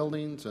brick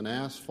buildings and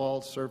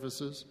asphalt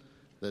surfaces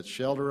that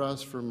shelter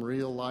us from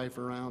real life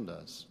around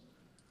us.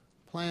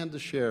 Plan to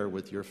share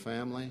with your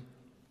family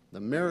the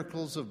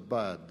miracles of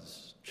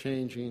buds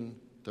changing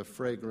to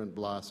fragrant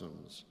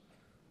blossoms.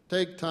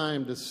 Take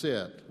time to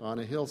sit on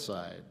a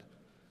hillside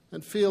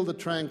and feel the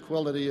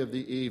tranquility of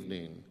the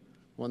evening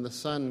when the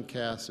sun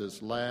casts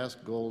its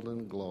last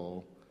golden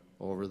glow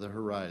over the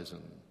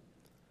horizon.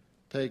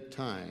 Take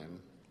time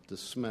to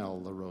smell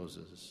the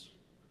roses.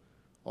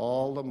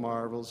 All the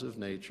marvels of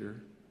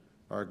nature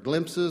are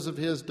glimpses of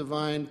his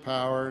divine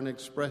power and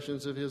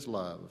expressions of his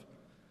love.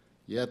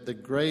 Yet the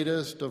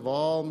greatest of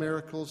all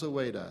miracles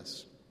await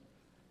us.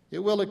 It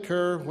will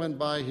occur when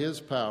by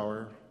his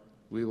power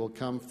we will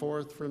come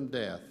forth from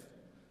death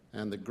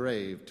and the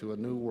grave to a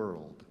new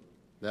world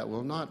that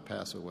will not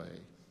pass away,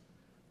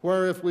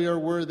 where if we are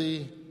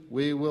worthy,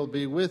 we will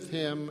be with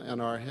him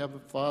and our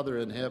Father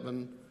in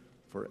heaven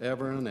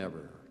forever and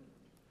ever.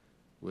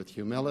 With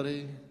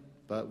humility,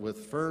 but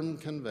with firm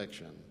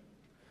conviction,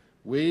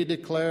 we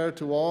declare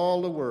to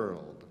all the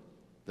world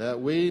that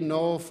we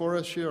know for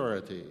a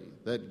surety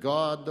that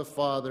God the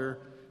Father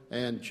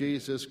and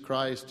Jesus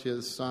Christ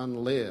his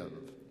Son live.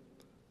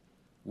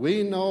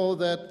 We know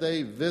that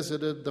they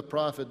visited the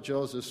prophet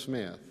Joseph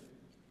Smith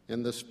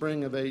in the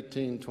spring of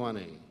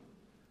 1820.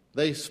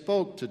 They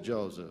spoke to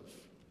Joseph,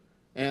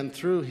 and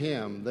through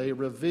him they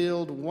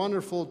revealed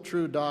wonderful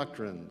true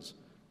doctrines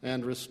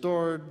and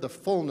restored the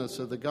fullness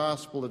of the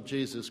gospel of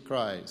Jesus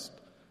Christ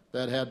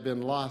that had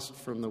been lost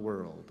from the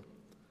world.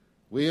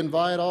 We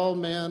invite all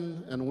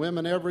men and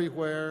women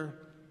everywhere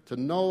to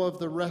know of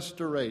the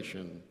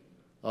restoration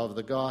of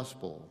the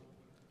gospel,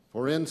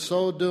 for in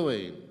so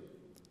doing,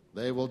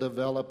 they will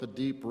develop a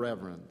deep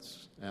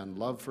reverence and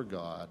love for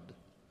God,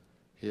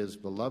 his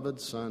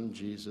beloved Son,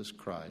 Jesus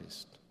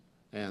Christ,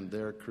 and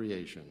their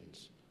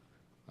creations.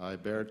 I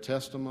bear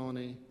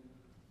testimony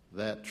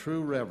that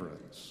true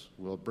reverence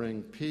will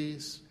bring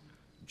peace,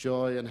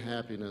 joy, and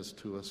happiness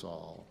to us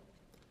all.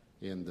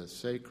 In the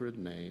sacred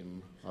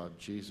name of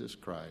Jesus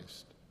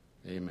Christ,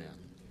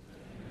 amen.